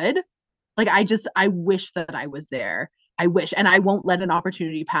good. Like I wish that I was there. I wish, and I won't let an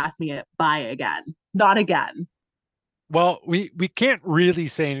opportunity pass me by again. Not again. Well, we can't really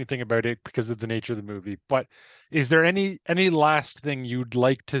say anything about it because of the nature of the movie, but is there any last thing you'd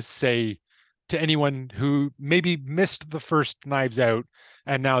like to say to anyone who maybe missed the first Knives Out,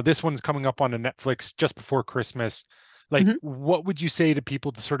 and now this one's coming up on a Netflix just before Christmas? Like, Mhm. what would you say to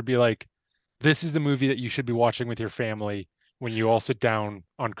people to sort of be like, this is the movie that you should be watching with your family when you all sit down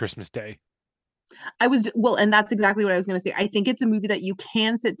on Christmas Day? And that's exactly what I was going to say. I think it's a movie that you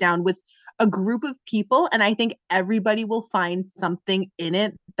can sit down with a group of people, and I think everybody will find something in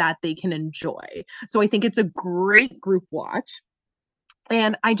it that they can enjoy. So I think it's a great group watch.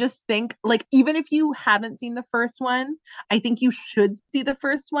 And I just think, like, even if you haven't seen the first one, I think you should see the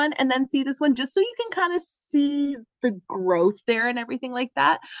first one and then see this one, just so you can kind of see the growth there and everything like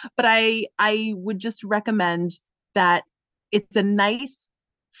that. But I would just recommend that it's a nice,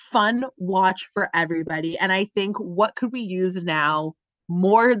 fun watch for everybody. And I think, what could we use now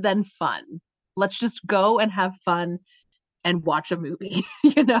more than fun? Let's just go and have fun and watch a movie,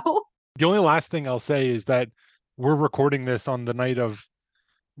 you know? The only last thing I'll say is that we're recording this on the night of,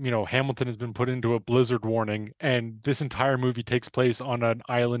 Hamilton has been put into a blizzard warning, and this entire movie takes place on an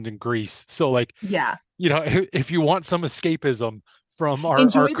island in Greece. So, like, Yeah. if you want some escapism from our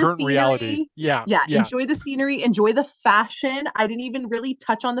Enjoy the current scenery. reality, yeah, Enjoy the scenery, enjoy the fashion. I didn't even really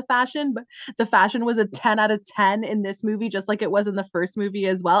touch on the fashion, but the fashion was a 10 out of 10 in this movie, just like it was in the first movie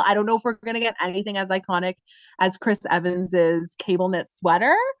as well. I don't know if we're going to get anything as iconic as Chris Evans's cable knit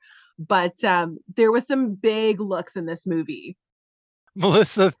sweater, but there was some big looks in this movie.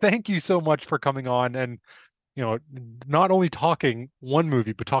 Melissa, thank you so much for coming on, and not only talking one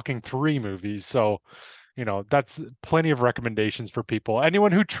movie, but talking three movies. So, that's plenty of recommendations for people.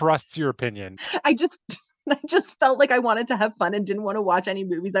 Anyone who trusts your opinion. I just felt like I wanted to have fun and didn't want to watch any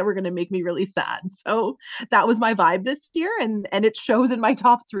movies that were going to make me really sad. So that was my vibe this year, and it shows in my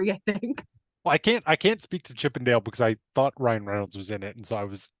top 3, I think. Well, I can't speak to Chippendale because I thought Ryan Reynolds was in it, and so I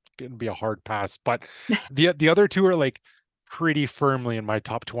was going to be a hard pass. But the other two are like pretty firmly in my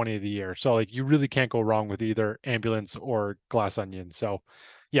top 20 of the year. So like you really can't go wrong with either Ambulance or Glass Onion. So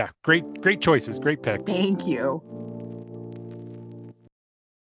yeah, great choices, great picks. Thank you.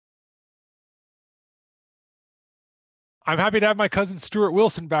 I'm happy to have my cousin Stuart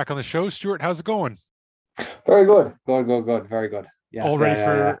Wilson back on the show. Stuart, how's it going? Very good. Good. Very good. Yes.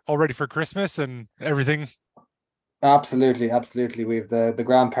 All ready for Christmas and everything? Absolutely. We've the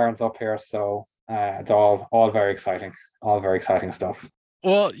grandparents up here, so it's all very exciting. All very exciting stuff.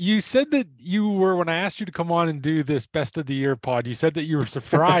 Well, you said that you were, when I asked you to come on and do this best of the year pod, you said that you were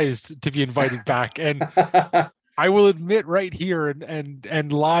surprised to be invited back. And I will admit right here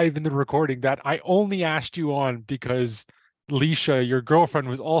and live in the recording that I only asked you on because Leisha, your girlfriend,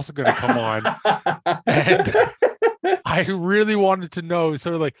 was also going to come on. And I really wanted to know,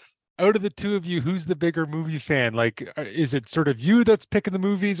 sort of like, out of the two of you, who's the bigger movie fan? Like, is it sort of you that's picking the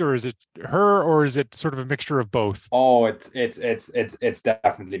movies, or is it her, or is it sort of a mixture of both? Oh, it's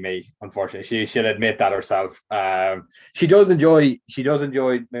definitely me. Unfortunately, she'll admit that herself. She does enjoy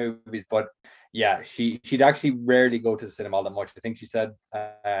movies, but yeah, she'd actually rarely go to the cinema all that much. I think she said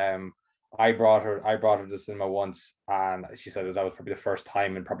I brought her to the cinema once, and she said that was probably the first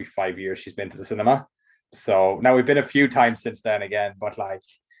time in probably 5 years she's been to the cinema. So now we've been a few times since then again, but like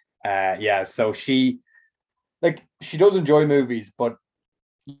so she does enjoy movies, but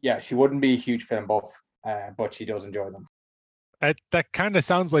yeah, she wouldn't be a huge fan of both, but she does enjoy them. That kind of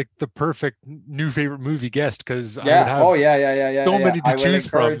sounds like the perfect new favorite movie guest, because I would have so many to choose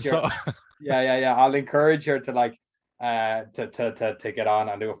from. So yeah, I'll encourage her to like to get on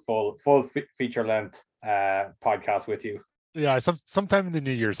and do a full feature length podcast with you. Yeah, sometime in the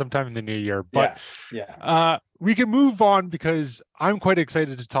new year. But we can move on, because I'm quite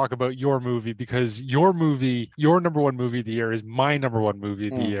excited to talk about your movie, because your number one movie of the year is my number one movie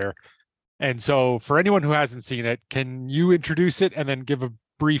of the year. And so for anyone who hasn't seen it, can you introduce it and then give a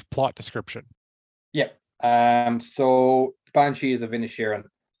brief plot description? Yeah. So Banshees of Inisherin,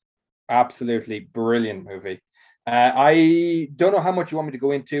 absolutely brilliant movie. I don't know how much you want me to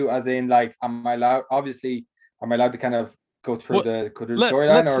go into, as in like, am I allowed to kind of go through the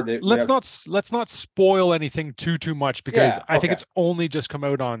storyline, let's not spoil anything too much, because I think it's only just come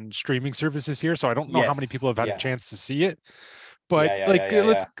out on streaming services here, so I don't know how many people have had a chance to see it. But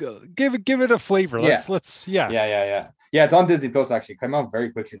let's give it a flavor. Let's it's on Disney Plus. Actually, came out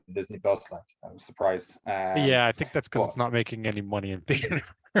very quickly to Disney Plus. Like, I was surprised. I think that's because it's not making any money in theaters.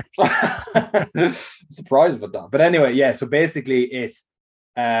 Surprised with that. But anyway, so basically it's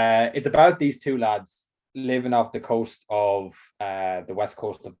about these two lads living off the coast of the west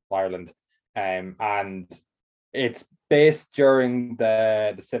coast of Ireland, and it's based during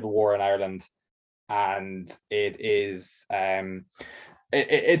the Civil War in Ireland, and it is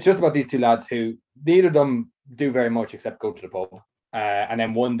it's just about these two lads who neither of them do very much except go to the pub, and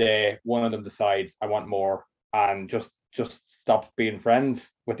then one day one of them decides, I want more, and just stops being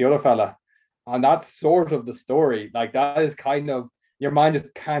friends with the other fella. And that's sort of the story. Like, that is kind of, your mind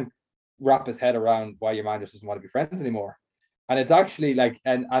just can't wrap his head around why your man just doesn't want to be friends anymore. And it's actually like,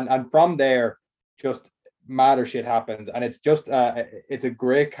 and from there, just madder shit happens. And it's just it's a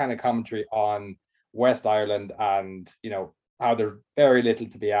great kind of commentary on West Ireland, and how there's very little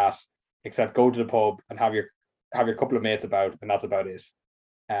to be at except go to the pub and have your couple of mates about, and that's about it.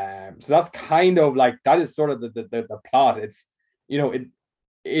 So that's kind of like, that is sort of the plot. It's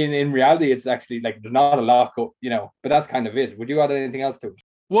in reality, it's actually like there's not a lot but that's kind of it. Would you add anything else to it?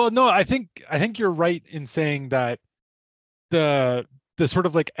 Well, no, I think you're right in saying that the sort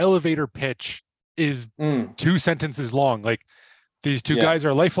of like elevator pitch is 2 sentences long. Like, these two guys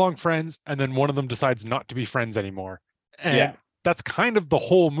are lifelong friends, and then one of them decides not to be friends anymore. And that's kind of the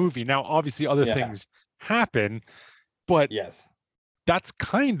whole movie. Now, obviously other things happen, but that's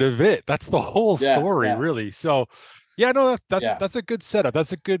kind of it. That's the whole story, really. So that's a good setup.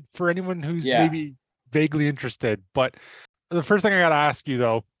 That's a good for anyone who's maybe vaguely interested. But the first thing I got to ask you,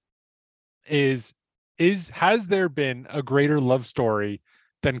 though, is has there been a greater love story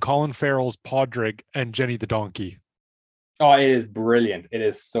than Colin Farrell's Podrick and Jenny the Donkey? Oh, it is brilliant. It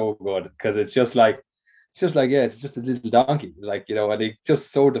is so good, because it's just like it's just a little donkey, like, and he's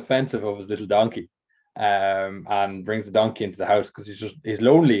just so defensive of his little donkey, and brings the donkey into the house because he's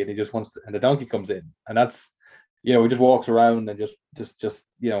lonely, and he just wants to, and the donkey comes in, and that's, he just walks around and just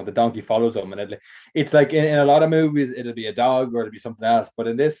the donkey follows him, and it's like in a lot of movies it'll be a dog or it'll be something else, but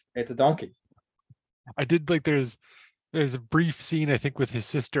in this it's a donkey. I did like there's there's a brief scene, I think, with his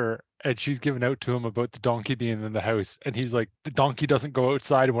sister, and she's giving out to him about the donkey being in the house, and he's like, "The donkey doesn't go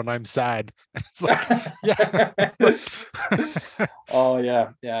outside when I'm sad." It's like, yeah. Oh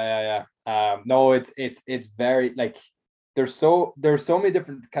yeah. No, it's very like there's so many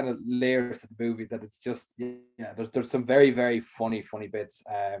different kind of layers to the movie that it's just yeah. There's some very very funny bits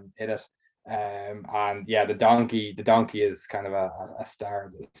in it. And yeah, the donkey is kind of a star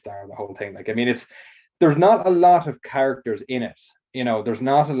of the whole thing. Like, I mean, there's not a lot of characters in it. You know, there's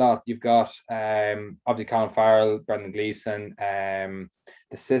not a lot. You've got obviously Colin Farrell, Brendan Gleeson, the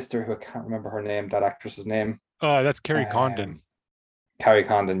sister who I can't remember her name, that actress's name. Oh, that's Carrie Condon. Carrie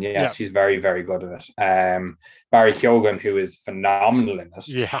Condon, yes, Yeah. she's very, very good at it. Barry Keoghan, who is phenomenal in it.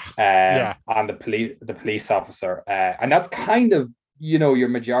 Yeah. And the police officer. And that's kind of, you know, your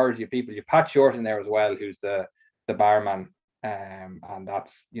majority of people. You Pat Short in there as well, who's the barman. And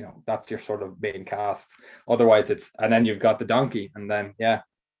that's, you know, that's your sort of main cast. Otherwise and then you've got the donkey, and then yeah.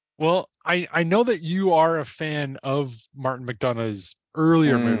 Well, I know that you are a fan of Martin McDonagh's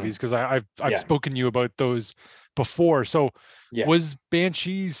earlier movies, because I've spoken to you about those before. So was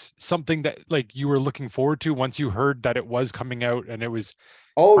Banshees something that like you were looking forward to once you heard that it was coming out and it was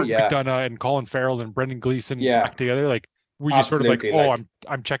Martin McDonagh and Colin Farrell and Brendan Gleeson back together? Like, were you Absolutely. sort of like, oh,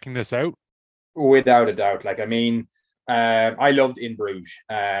 I'm checking this out? Without a doubt. Like, I mean, I loved In Bruges.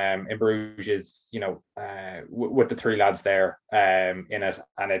 In Bruges is, you know, with the three lads there in it,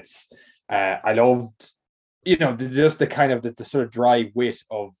 and it's I loved, you know, just the kind of the sort of dry wit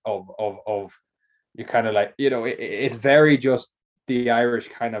of you kind of like, you know, it's very just the Irish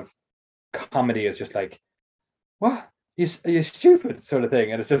kind of comedy is just like, what, you stupid sort of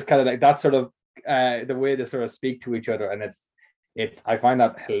thing, and it's just kind of like that sort of the way they sort of speak to each other, and it's I find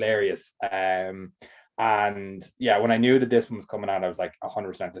that hilarious. And yeah, when I knew that this one was coming out, I was like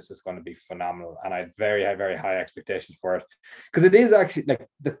 100% this is going to be phenomenal, and I had very high expectations for it, because it is actually, like,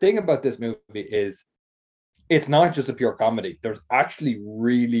 the thing about this movie is it's not just a pure comedy. There's actually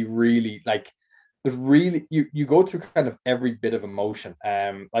really like, there's really, you go through kind of every bit of emotion.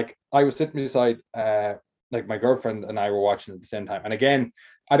 Like, I was sitting beside like my girlfriend and I were watching at the same time, and again,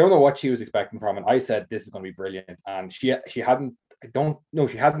 I don't know what she was expecting from it. I said this is going to be brilliant, and she hadn't, I don't know,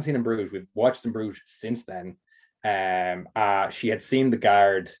 she hadn't seen In Bruges. We've watched In Bruges since then. She had seen The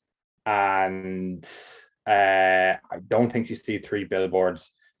Guard, and I don't think she's seen Three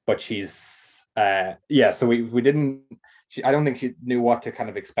Billboards, but she's so we didn't, I don't think she knew what to kind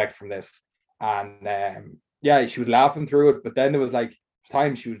of expect from this. And she was laughing through it, but then there was like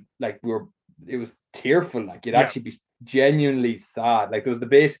times she was like, it was tearful, like you'd actually be genuinely sad. Like, there was the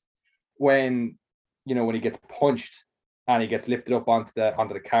bit when, you know, when he gets punched and he gets lifted up onto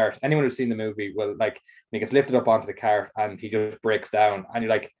the cart. Anyone who's seen the movie will, like, when he gets lifted up onto the cart and he just breaks down, and you're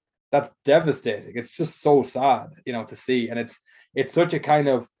like, that's devastating. It's just so sad, you know, to see. And it's such a kind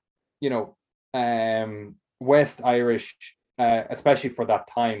of, you know, West Irish, especially for that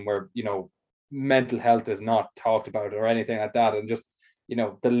time where, you know, mental health is not talked about or anything like that, and just, you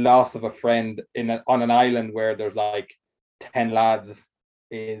know, the loss of a friend on an island where there's like 10 lads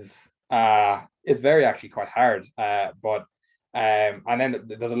is very actually quite hard. But and then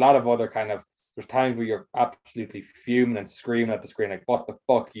there's a lot of other kind of, there's times where you're absolutely fuming and screaming at the screen like, what the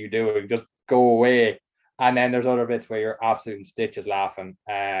fuck are you doing? Just go away. And then there's other bits where you're absolutely in stitches laughing.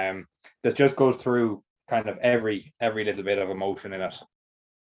 That just goes through kind of every little bit of emotion in it.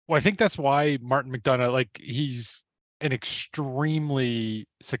 Well, I think that's why Martin McDonagh, like, he's an extremely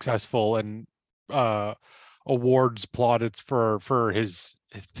successful and awards plaudits for his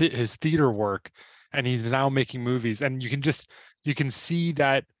theater work, and he's now making movies, and you can see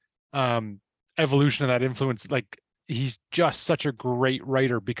that evolution of that influence. Like, he's just such a great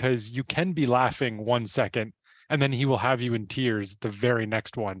writer, because you can be laughing 1 second and then he will have you in tears the very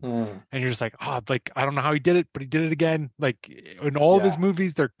next one. And you're just like, oh, like, I don't know how he did it, but he did it again. Like, in all of his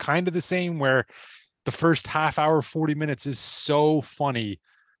movies, they're kind of the same, where the first half hour, 40 minutes is so funny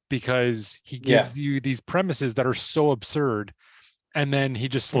because he gives you these premises that are so absurd, and then he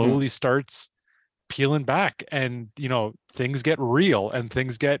just slowly starts peeling back, and, you know, things get real and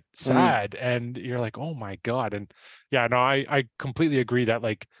things get sad, and you're like, oh my God. And yeah, no, I completely agree that,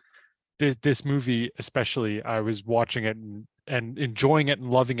 like, this movie, especially, I was watching it and enjoying it and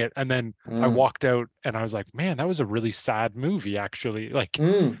loving it, and then I walked out and I was like, man, that was a really sad movie, actually. Like,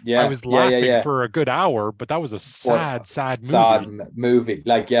 I was laughing for a good hour, but that was a sad movie.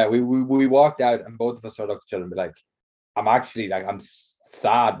 Like, we walked out and both of us sort of looked at each other and be like, I'm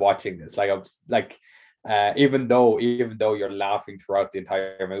sad watching this. Like, I'm like, even though you're laughing throughout the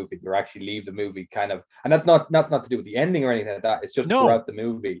entire movie, you actually leave the movie kind of, and that's not to do with the ending or anything like that. It's just throughout the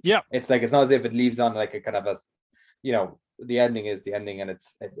movie. Yeah, it's like, it's not as if it leaves on like a kind of a the ending is the ending, and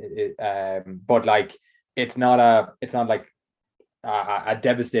but like it's not like a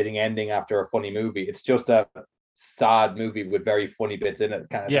devastating ending after a funny movie. It's just a sad movie with very funny bits in it,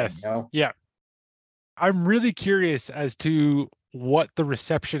 kind of thing. Yes. Yeah. I'm really curious as to what the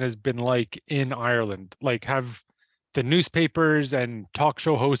reception has been like in Ireland. Like, have the newspapers and talk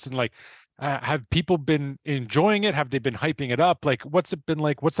show hosts and like, have people been enjoying it? Have they been hyping it up? Like, what's it been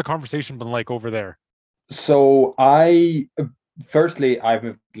like? What's the conversation been like over there? So firstly, I've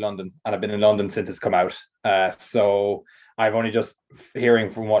moved to London, and I've been in London since it's come out. So I've only just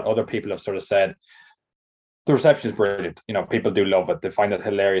hearing from what other people have sort of said. The reception is brilliant. People do love it. They find it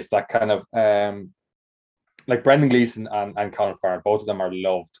hilarious. That kind of like Brendan Gleeson and Colin Farrell, both of them are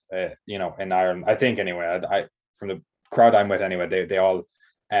loved. In Ireland, I think anyway. I from the crowd I'm with anyway, they all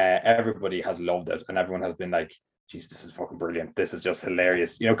everybody has loved it, and everyone has been like, geez, this is fucking brilliant. This is just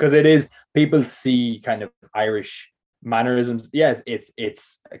hilarious. Because it is, people see kind of Irish mannerisms. Yes,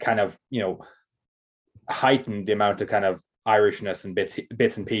 it's kind of, heightened the amount of kind of Irishness and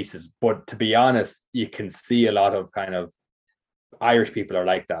bits and pieces. But to be honest, you can see a lot of kind of Irish people are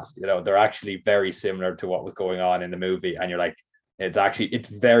like that. They're actually very similar to what was going on in the movie. And you're like, it's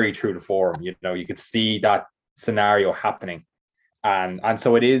very true to form. You could see that scenario happening. And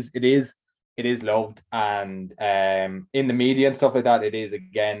so it is loved, and in the media and stuff like that, it is,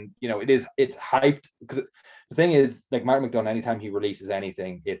 again, it's hyped, because the thing is, like, Martin McDonagh, anytime he releases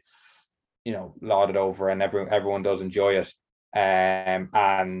anything, it's lauded over, and everyone does enjoy it,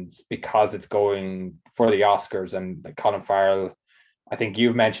 and because it's going for the Oscars, and like Colin Farrell, I think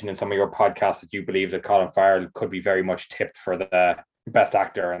you've mentioned in some of your podcasts that you believe that Colin Farrell could be very much tipped for the best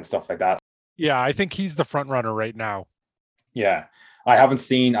actor and stuff like that. Yeah, I think he's the front runner right now. Yeah, I haven't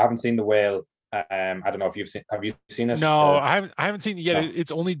seen The Whale. I don't know if have you seen it? No, I haven't seen it yet. No.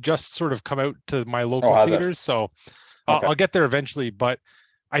 It's only just sort of come out to my local theaters, so okay. I'll get there eventually. But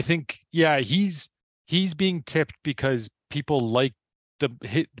I think, yeah, he's being tipped because people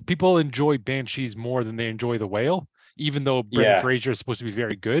people enjoy Banshees more than they enjoy The Whale, even though Brendan Fraser is supposed to be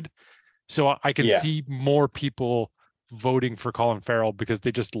very good. So I can see more people voting for Colin Farrell because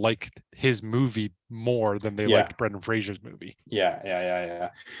they just liked his movie more than they liked Brendan Fraser's movie. Yeah.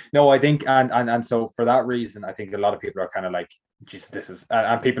 No, I think, and so for that reason, I think a lot of people are kind of like, geez, this is,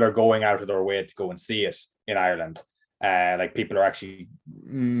 and people are going out of their way to go and see it in Ireland. Like, people are actually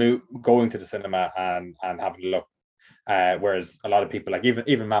going to the cinema and having a look. Whereas a lot of people, like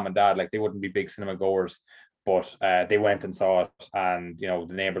even mom and dad, like, they wouldn't be big cinema goers, but they went and saw it, and the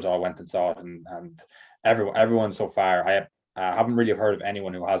neighbors all went and saw it, and everyone so far, I haven't really heard of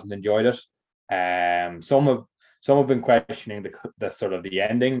anyone who hasn't enjoyed it. Some have been questioning the sort of the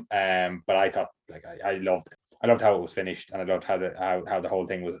ending, but I thought, like, I loved it. I loved how it was finished, and I loved how the whole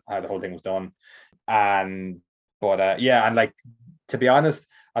thing was done. And like, to be honest,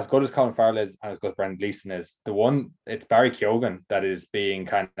 as good as Colin Farrell is, and as good as Brendan Gleeson is, it's Barry Keoghan that is being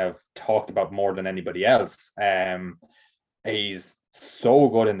kind of talked about more than anybody else. He's so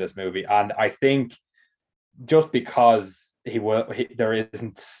good in this movie, and I think just because there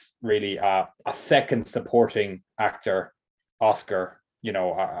isn't really a second supporting actor Oscar,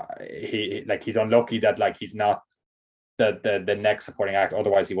 he's unlucky that, like, he's not the next supporting actor.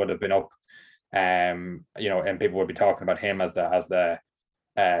 Otherwise he would have been up, and people would be talking about him as the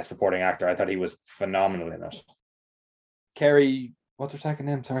supporting actor. I thought he was phenomenal in it. Kerry, what's her second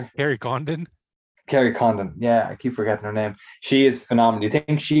name? Sorry, Kerry Condon. Kerry Condon. Yeah, I keep forgetting her name. She is phenomenal. Do you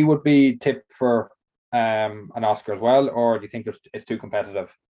think she would be tipped for an Oscar as well, or do you think it's too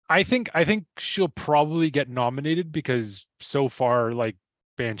competitive? I think she'll probably get nominated because so far, like,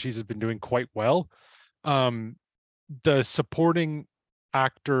 Banshees has been doing quite well. The supporting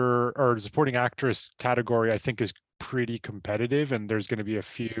actor or supporting actress category, I think, is pretty competitive, and there's going to be a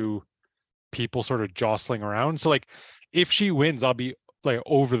few people sort of jostling around. So, like, if she wins, I'll be like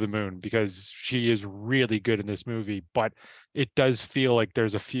over the moon because she is really good in this movie. But it does feel like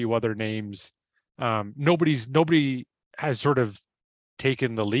there's a few other names. Nobody has sort of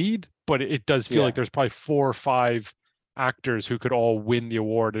taken the lead, but it does feel like there's probably 4 or 5 actors who could all win the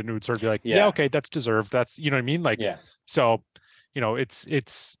award, and it would sort of be like, okay, that's deserved. That's, you know what I mean? Like, so,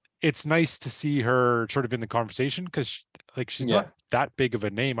 it's nice to see her sort of in the conversation because, like, she's not that big of a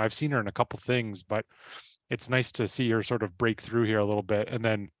name. I've seen her in a couple things, but it's nice to see her sort of break through here a little bit. And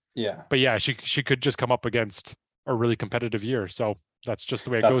then, but she could just come up against a really competitive year. So that's just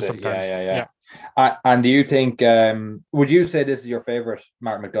the way it goes sometimes. Yeah. And do you think, would you say this is your favorite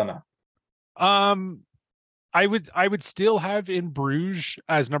Martin McDonagh? I would still have In Bruges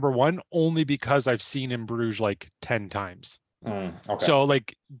as number 1, only because I've seen In Bruges like 10 times. Okay. So,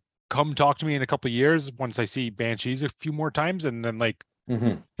 like, come talk to me in a couple of years once I see Banshees a few more times, and then like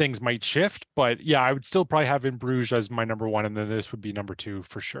things might shift. But yeah, I would still probably have In Bruges as my number one, and then this would be number two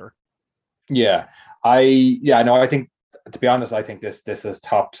for sure. Yeah, I think, to be honest, I think this is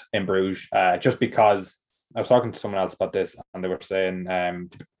topped In Bruges, just because I was talking to someone else about this, and they were saying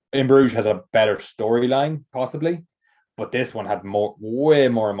In Bruges has a better storyline, possibly, but this one had way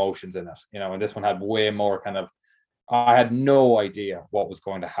more emotions in it, and this one had way more kind of. I had no idea what was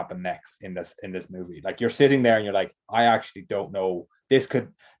going to happen next in this movie. Like, you're sitting there and you're like, I actually don't know. This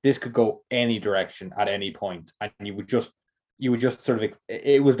could go any direction at any point, and you would just sort of,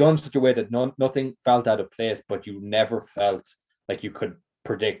 it was done in such a way that nothing felt out of place, but you never felt like you could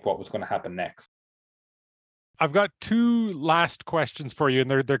predict what was going to happen next. I've got two last questions for you, and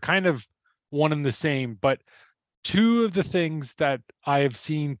they're kind of one and the same, but two of the things that I have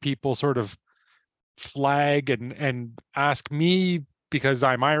seen people sort of flag and ask me, because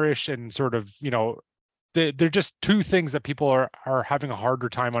I'm Irish, and sort of, they're just two things that people are having a harder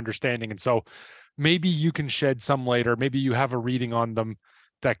time understanding. And so maybe you can shed some light, or maybe you have a reading on them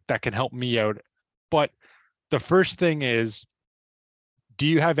that can help me out. But the first thing is, do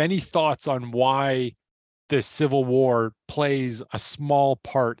you have any thoughts on why the Civil War plays a small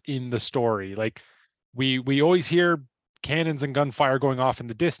part in the story? Like, we always hear cannons and gunfire going off in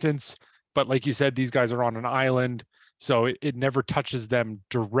the distance, but like you said, these guys are on an island, so it never touches them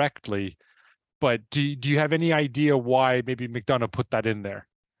directly. But do you have any idea why maybe McDonagh put that in there?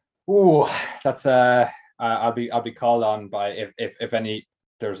 Oh, that's I'll be called on by if any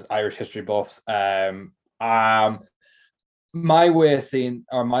there's Irish history buffs. My way of seeing,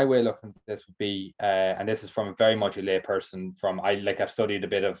 or my way of looking at this would be, and this is from very much a lay person. I've studied a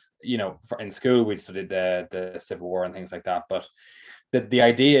bit of, in school we studied the Civil War and things like that. But the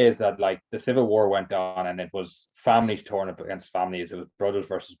idea is that, like, the Civil War went on, and it was families torn up against families. It was brothers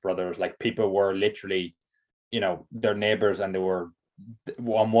versus brothers. Like, people were literally, their neighbors, and they were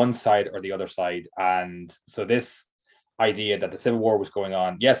on one side or the other side. And so this idea that the Civil War was going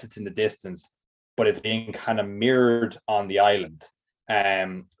on, yes, it's in the distance, but it's being kind of mirrored on the island.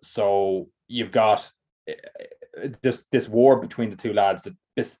 So you've got this war between the two lads that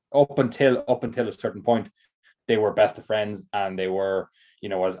up until a certain point, they were best of friends, and they were,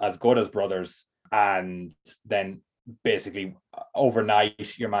 as good as brothers. And then basically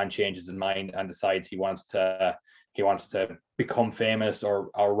overnight, your man changes his mind and decides he wants to become famous, or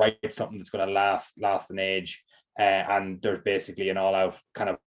write something that's going to last an age. And there's basically an all-out kind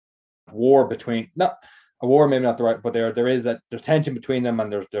of war between, not a war, maybe not the right, but there's tension between them,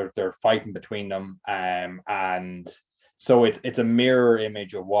 and they're fighting between them. And so it's a mirror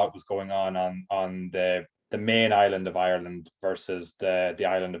image of what was going on the main island of Ireland versus the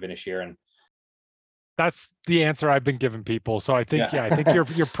island of Inisherin. That's the answer I've been giving people. So I think, I think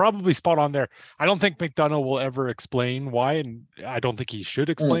you're probably spot on there. I don't think McDonagh will ever explain why, and I don't think he should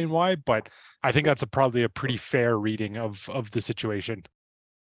explain why, but I think that's probably a pretty fair reading of the situation.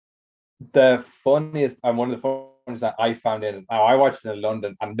 The funniest, and one of the funniest that I found I watched it in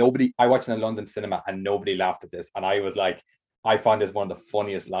London, and I watched it in a London cinema, and nobody laughed at this. And I was like, I found this one of the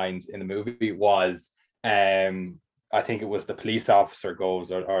funniest lines in the movie was, I think it was the police officer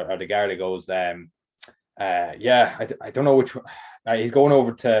goes, or the Garda goes, I don't know which one. He's going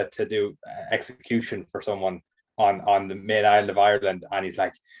over to do execution for someone on the main island of Ireland, and he's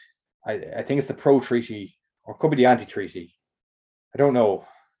like, I think it's the pro-treaty, or it could be the anti-treaty. I don't know.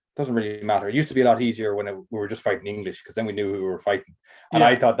 Doesn't really matter. It used to be a lot easier when we were just fighting English, because then we knew who we were fighting. And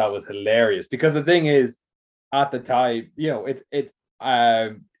I thought that was hilarious, because the thing is, at the time, it's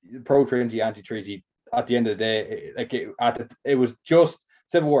pro-treaty, anti-treaty. At the end of the day, it was just,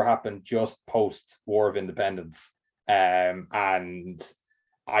 Civil War happened just post War of Independence, and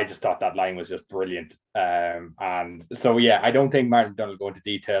I just thought that line was just brilliant. And so I don't think Martin Dunn will go into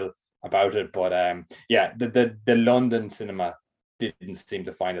detail about it, but the London cinema didn't seem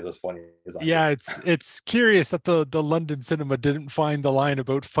to find it as funny as I did. It's curious that the London cinema didn't find the line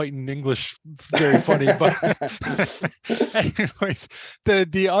about fighting English very funny. But anyways,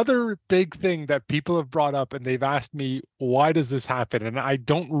 the other big thing that people have brought up, and they've asked me, why does this happen? And I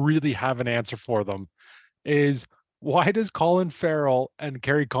don't really have an answer for them, is, why does Colin Farrell and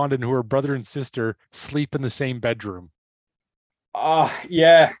Kerry Condon, who are brother and sister, sleep in the same bedroom? I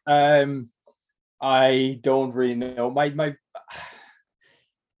don't really know.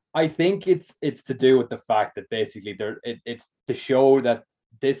 I think it's to do with the fact that basically it's to show that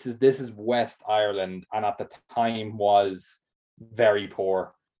this is West Ireland, and at the time was very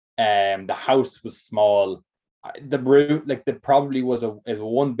poor. The house was small. The room, like, there probably was a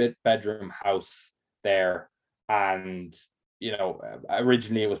one bedroom house there, and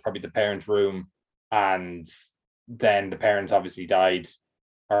originally it was probably the parents' room, and then the parents obviously died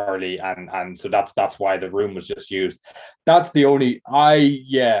early, and so that's why the room was just used. That's the only I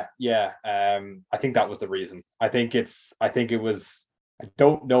think that was the reason. I think it was. I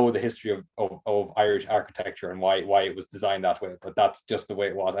don't know the history of Irish architecture and why it was designed that way, but that's just the way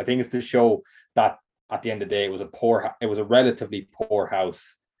it was. I think it's to show that at the end of the day, it was a relatively poor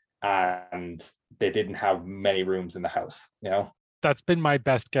house, and they didn't have many rooms in the house. That's been my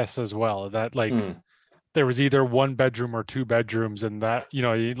best guess as well. That there was either one bedroom or two bedrooms, and that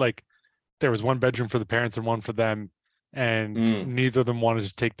like there was one bedroom for the parents and one for them, and neither of them wanted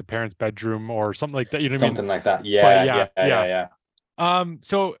to take the parents' bedroom or something like that. You know what I mean? Something like that. Yeah.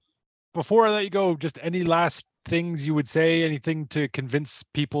 So before I let you go, just any last things you would say, anything to convince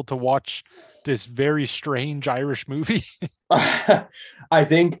people to watch this very strange Irish movie? I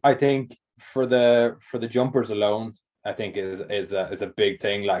think for the jumpers alone, I think is a big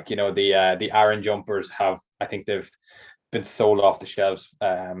thing. Like, the Aaron jumpers I think they've been sold off the shelves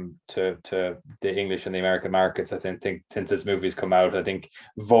to the English and the American markets. I think since this movie's come out, I think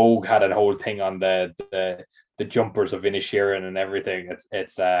Vogue had a whole thing on the jumpers of Inisherin and everything.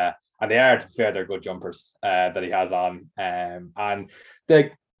 It's and they are, to be fair, they're good jumpers that he has on, and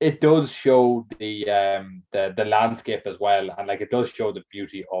it does show the landscape as well, and like it does show the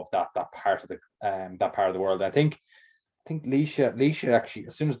beauty of that part of the world. I think Leisha actually,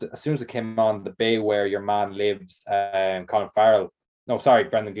 as soon as it came on, the bay where your man lives, Colin Farrell, no, sorry,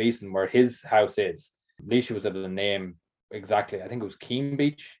 Brendan Gleeson, where his house is, Leisha was able to name exactly. I think it was Keene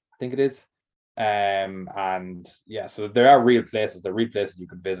Beach, I think it is. And yeah, so there are real places you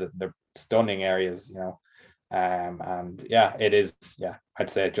can visit. They're stunning areas, and yeah, it is. Yeah, I'd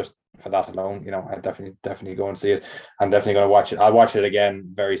say just for that alone, I'd definitely go and see it. I'm definitely going to watch it. I'll watch it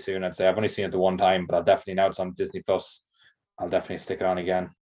again very soon. I'd say I've only seen it the one time, but I'll definitely, now it's on Disney Plus, I'll definitely stick it on again.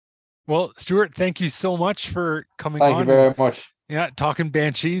 Well, Stuart, thank you so much for coming on. Thank you very much. Yeah, talking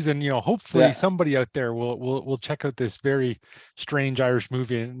Banshees, and hopefully somebody out there will check out this very strange Irish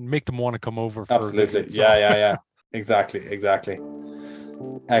movie and make them want to come over for Absolutely. a visit. So. Yeah. Exactly.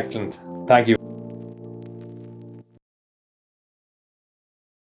 Excellent. Thank you.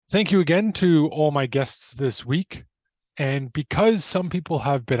 Thank you again to all my guests this week. And because some people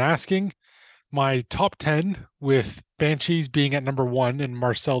have been asking, my top 10, with Banshees being at number 1 and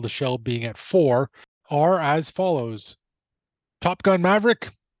Marcel the Shell being at 4, are as follows. Top Gun Maverick,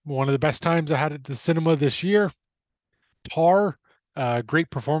 one of the best times I had at the cinema this year. Tar,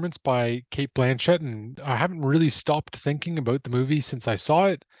 great performance by Cate Blanchett, and I haven't really stopped thinking about the movie since I saw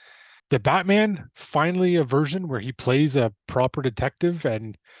it. The Batman, finally a version where he plays a proper detective,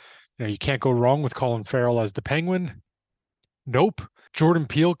 and you can't go wrong with Colin Farrell as the Penguin. Nope. Jordan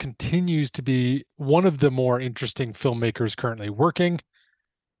Peele continues to be one of the more interesting filmmakers currently working.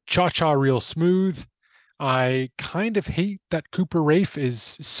 Cha-Cha Real Smooth. I kind of hate that Cooper Raiff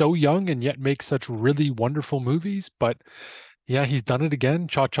is so young and yet makes such really wonderful movies, but yeah, he's done it again.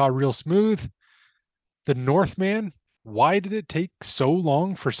 Cha-Cha Real Smooth. The Northman. Why did it take so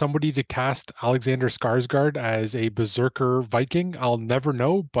long for somebody to cast Alexander Skarsgård as a berserker Viking? I'll never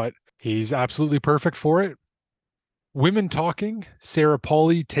know, but he's absolutely perfect for it. Women Talking. Sarah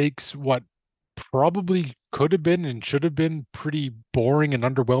Polley takes what probably could have been and should have been pretty boring and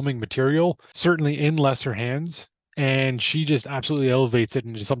underwhelming material, certainly in lesser hands, and she just absolutely elevates it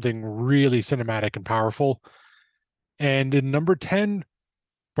into something really cinematic and powerful. And in number 10,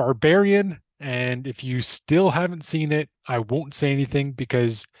 Barbarian. And if you still haven't seen it, I won't say anything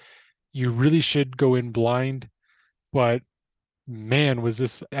because you really should go in blind. But man, was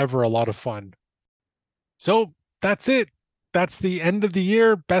this ever a lot of fun. So that's it. That's the end of the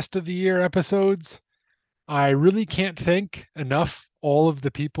year, best of the year episodes. I really can't thank enough all of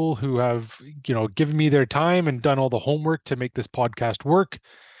the people who have, given me their time and done all the homework to make this podcast work.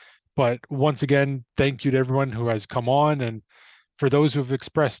 But once again, thank you to everyone who has come on, and for those who have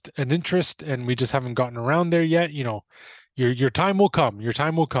expressed an interest and we just haven't gotten around there yet, your time will come. Your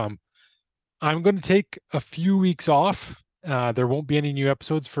time will come. I'm going to take a few weeks off. There won't be any new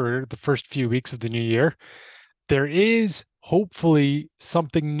episodes for the first few weeks of the new year. There is hopefully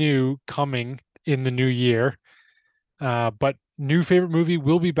something new coming in the new year. But New Favorite Movie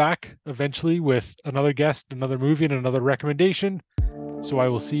will be back eventually with another guest, another movie, and another recommendation. So I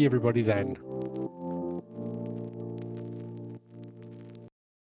will see everybody then.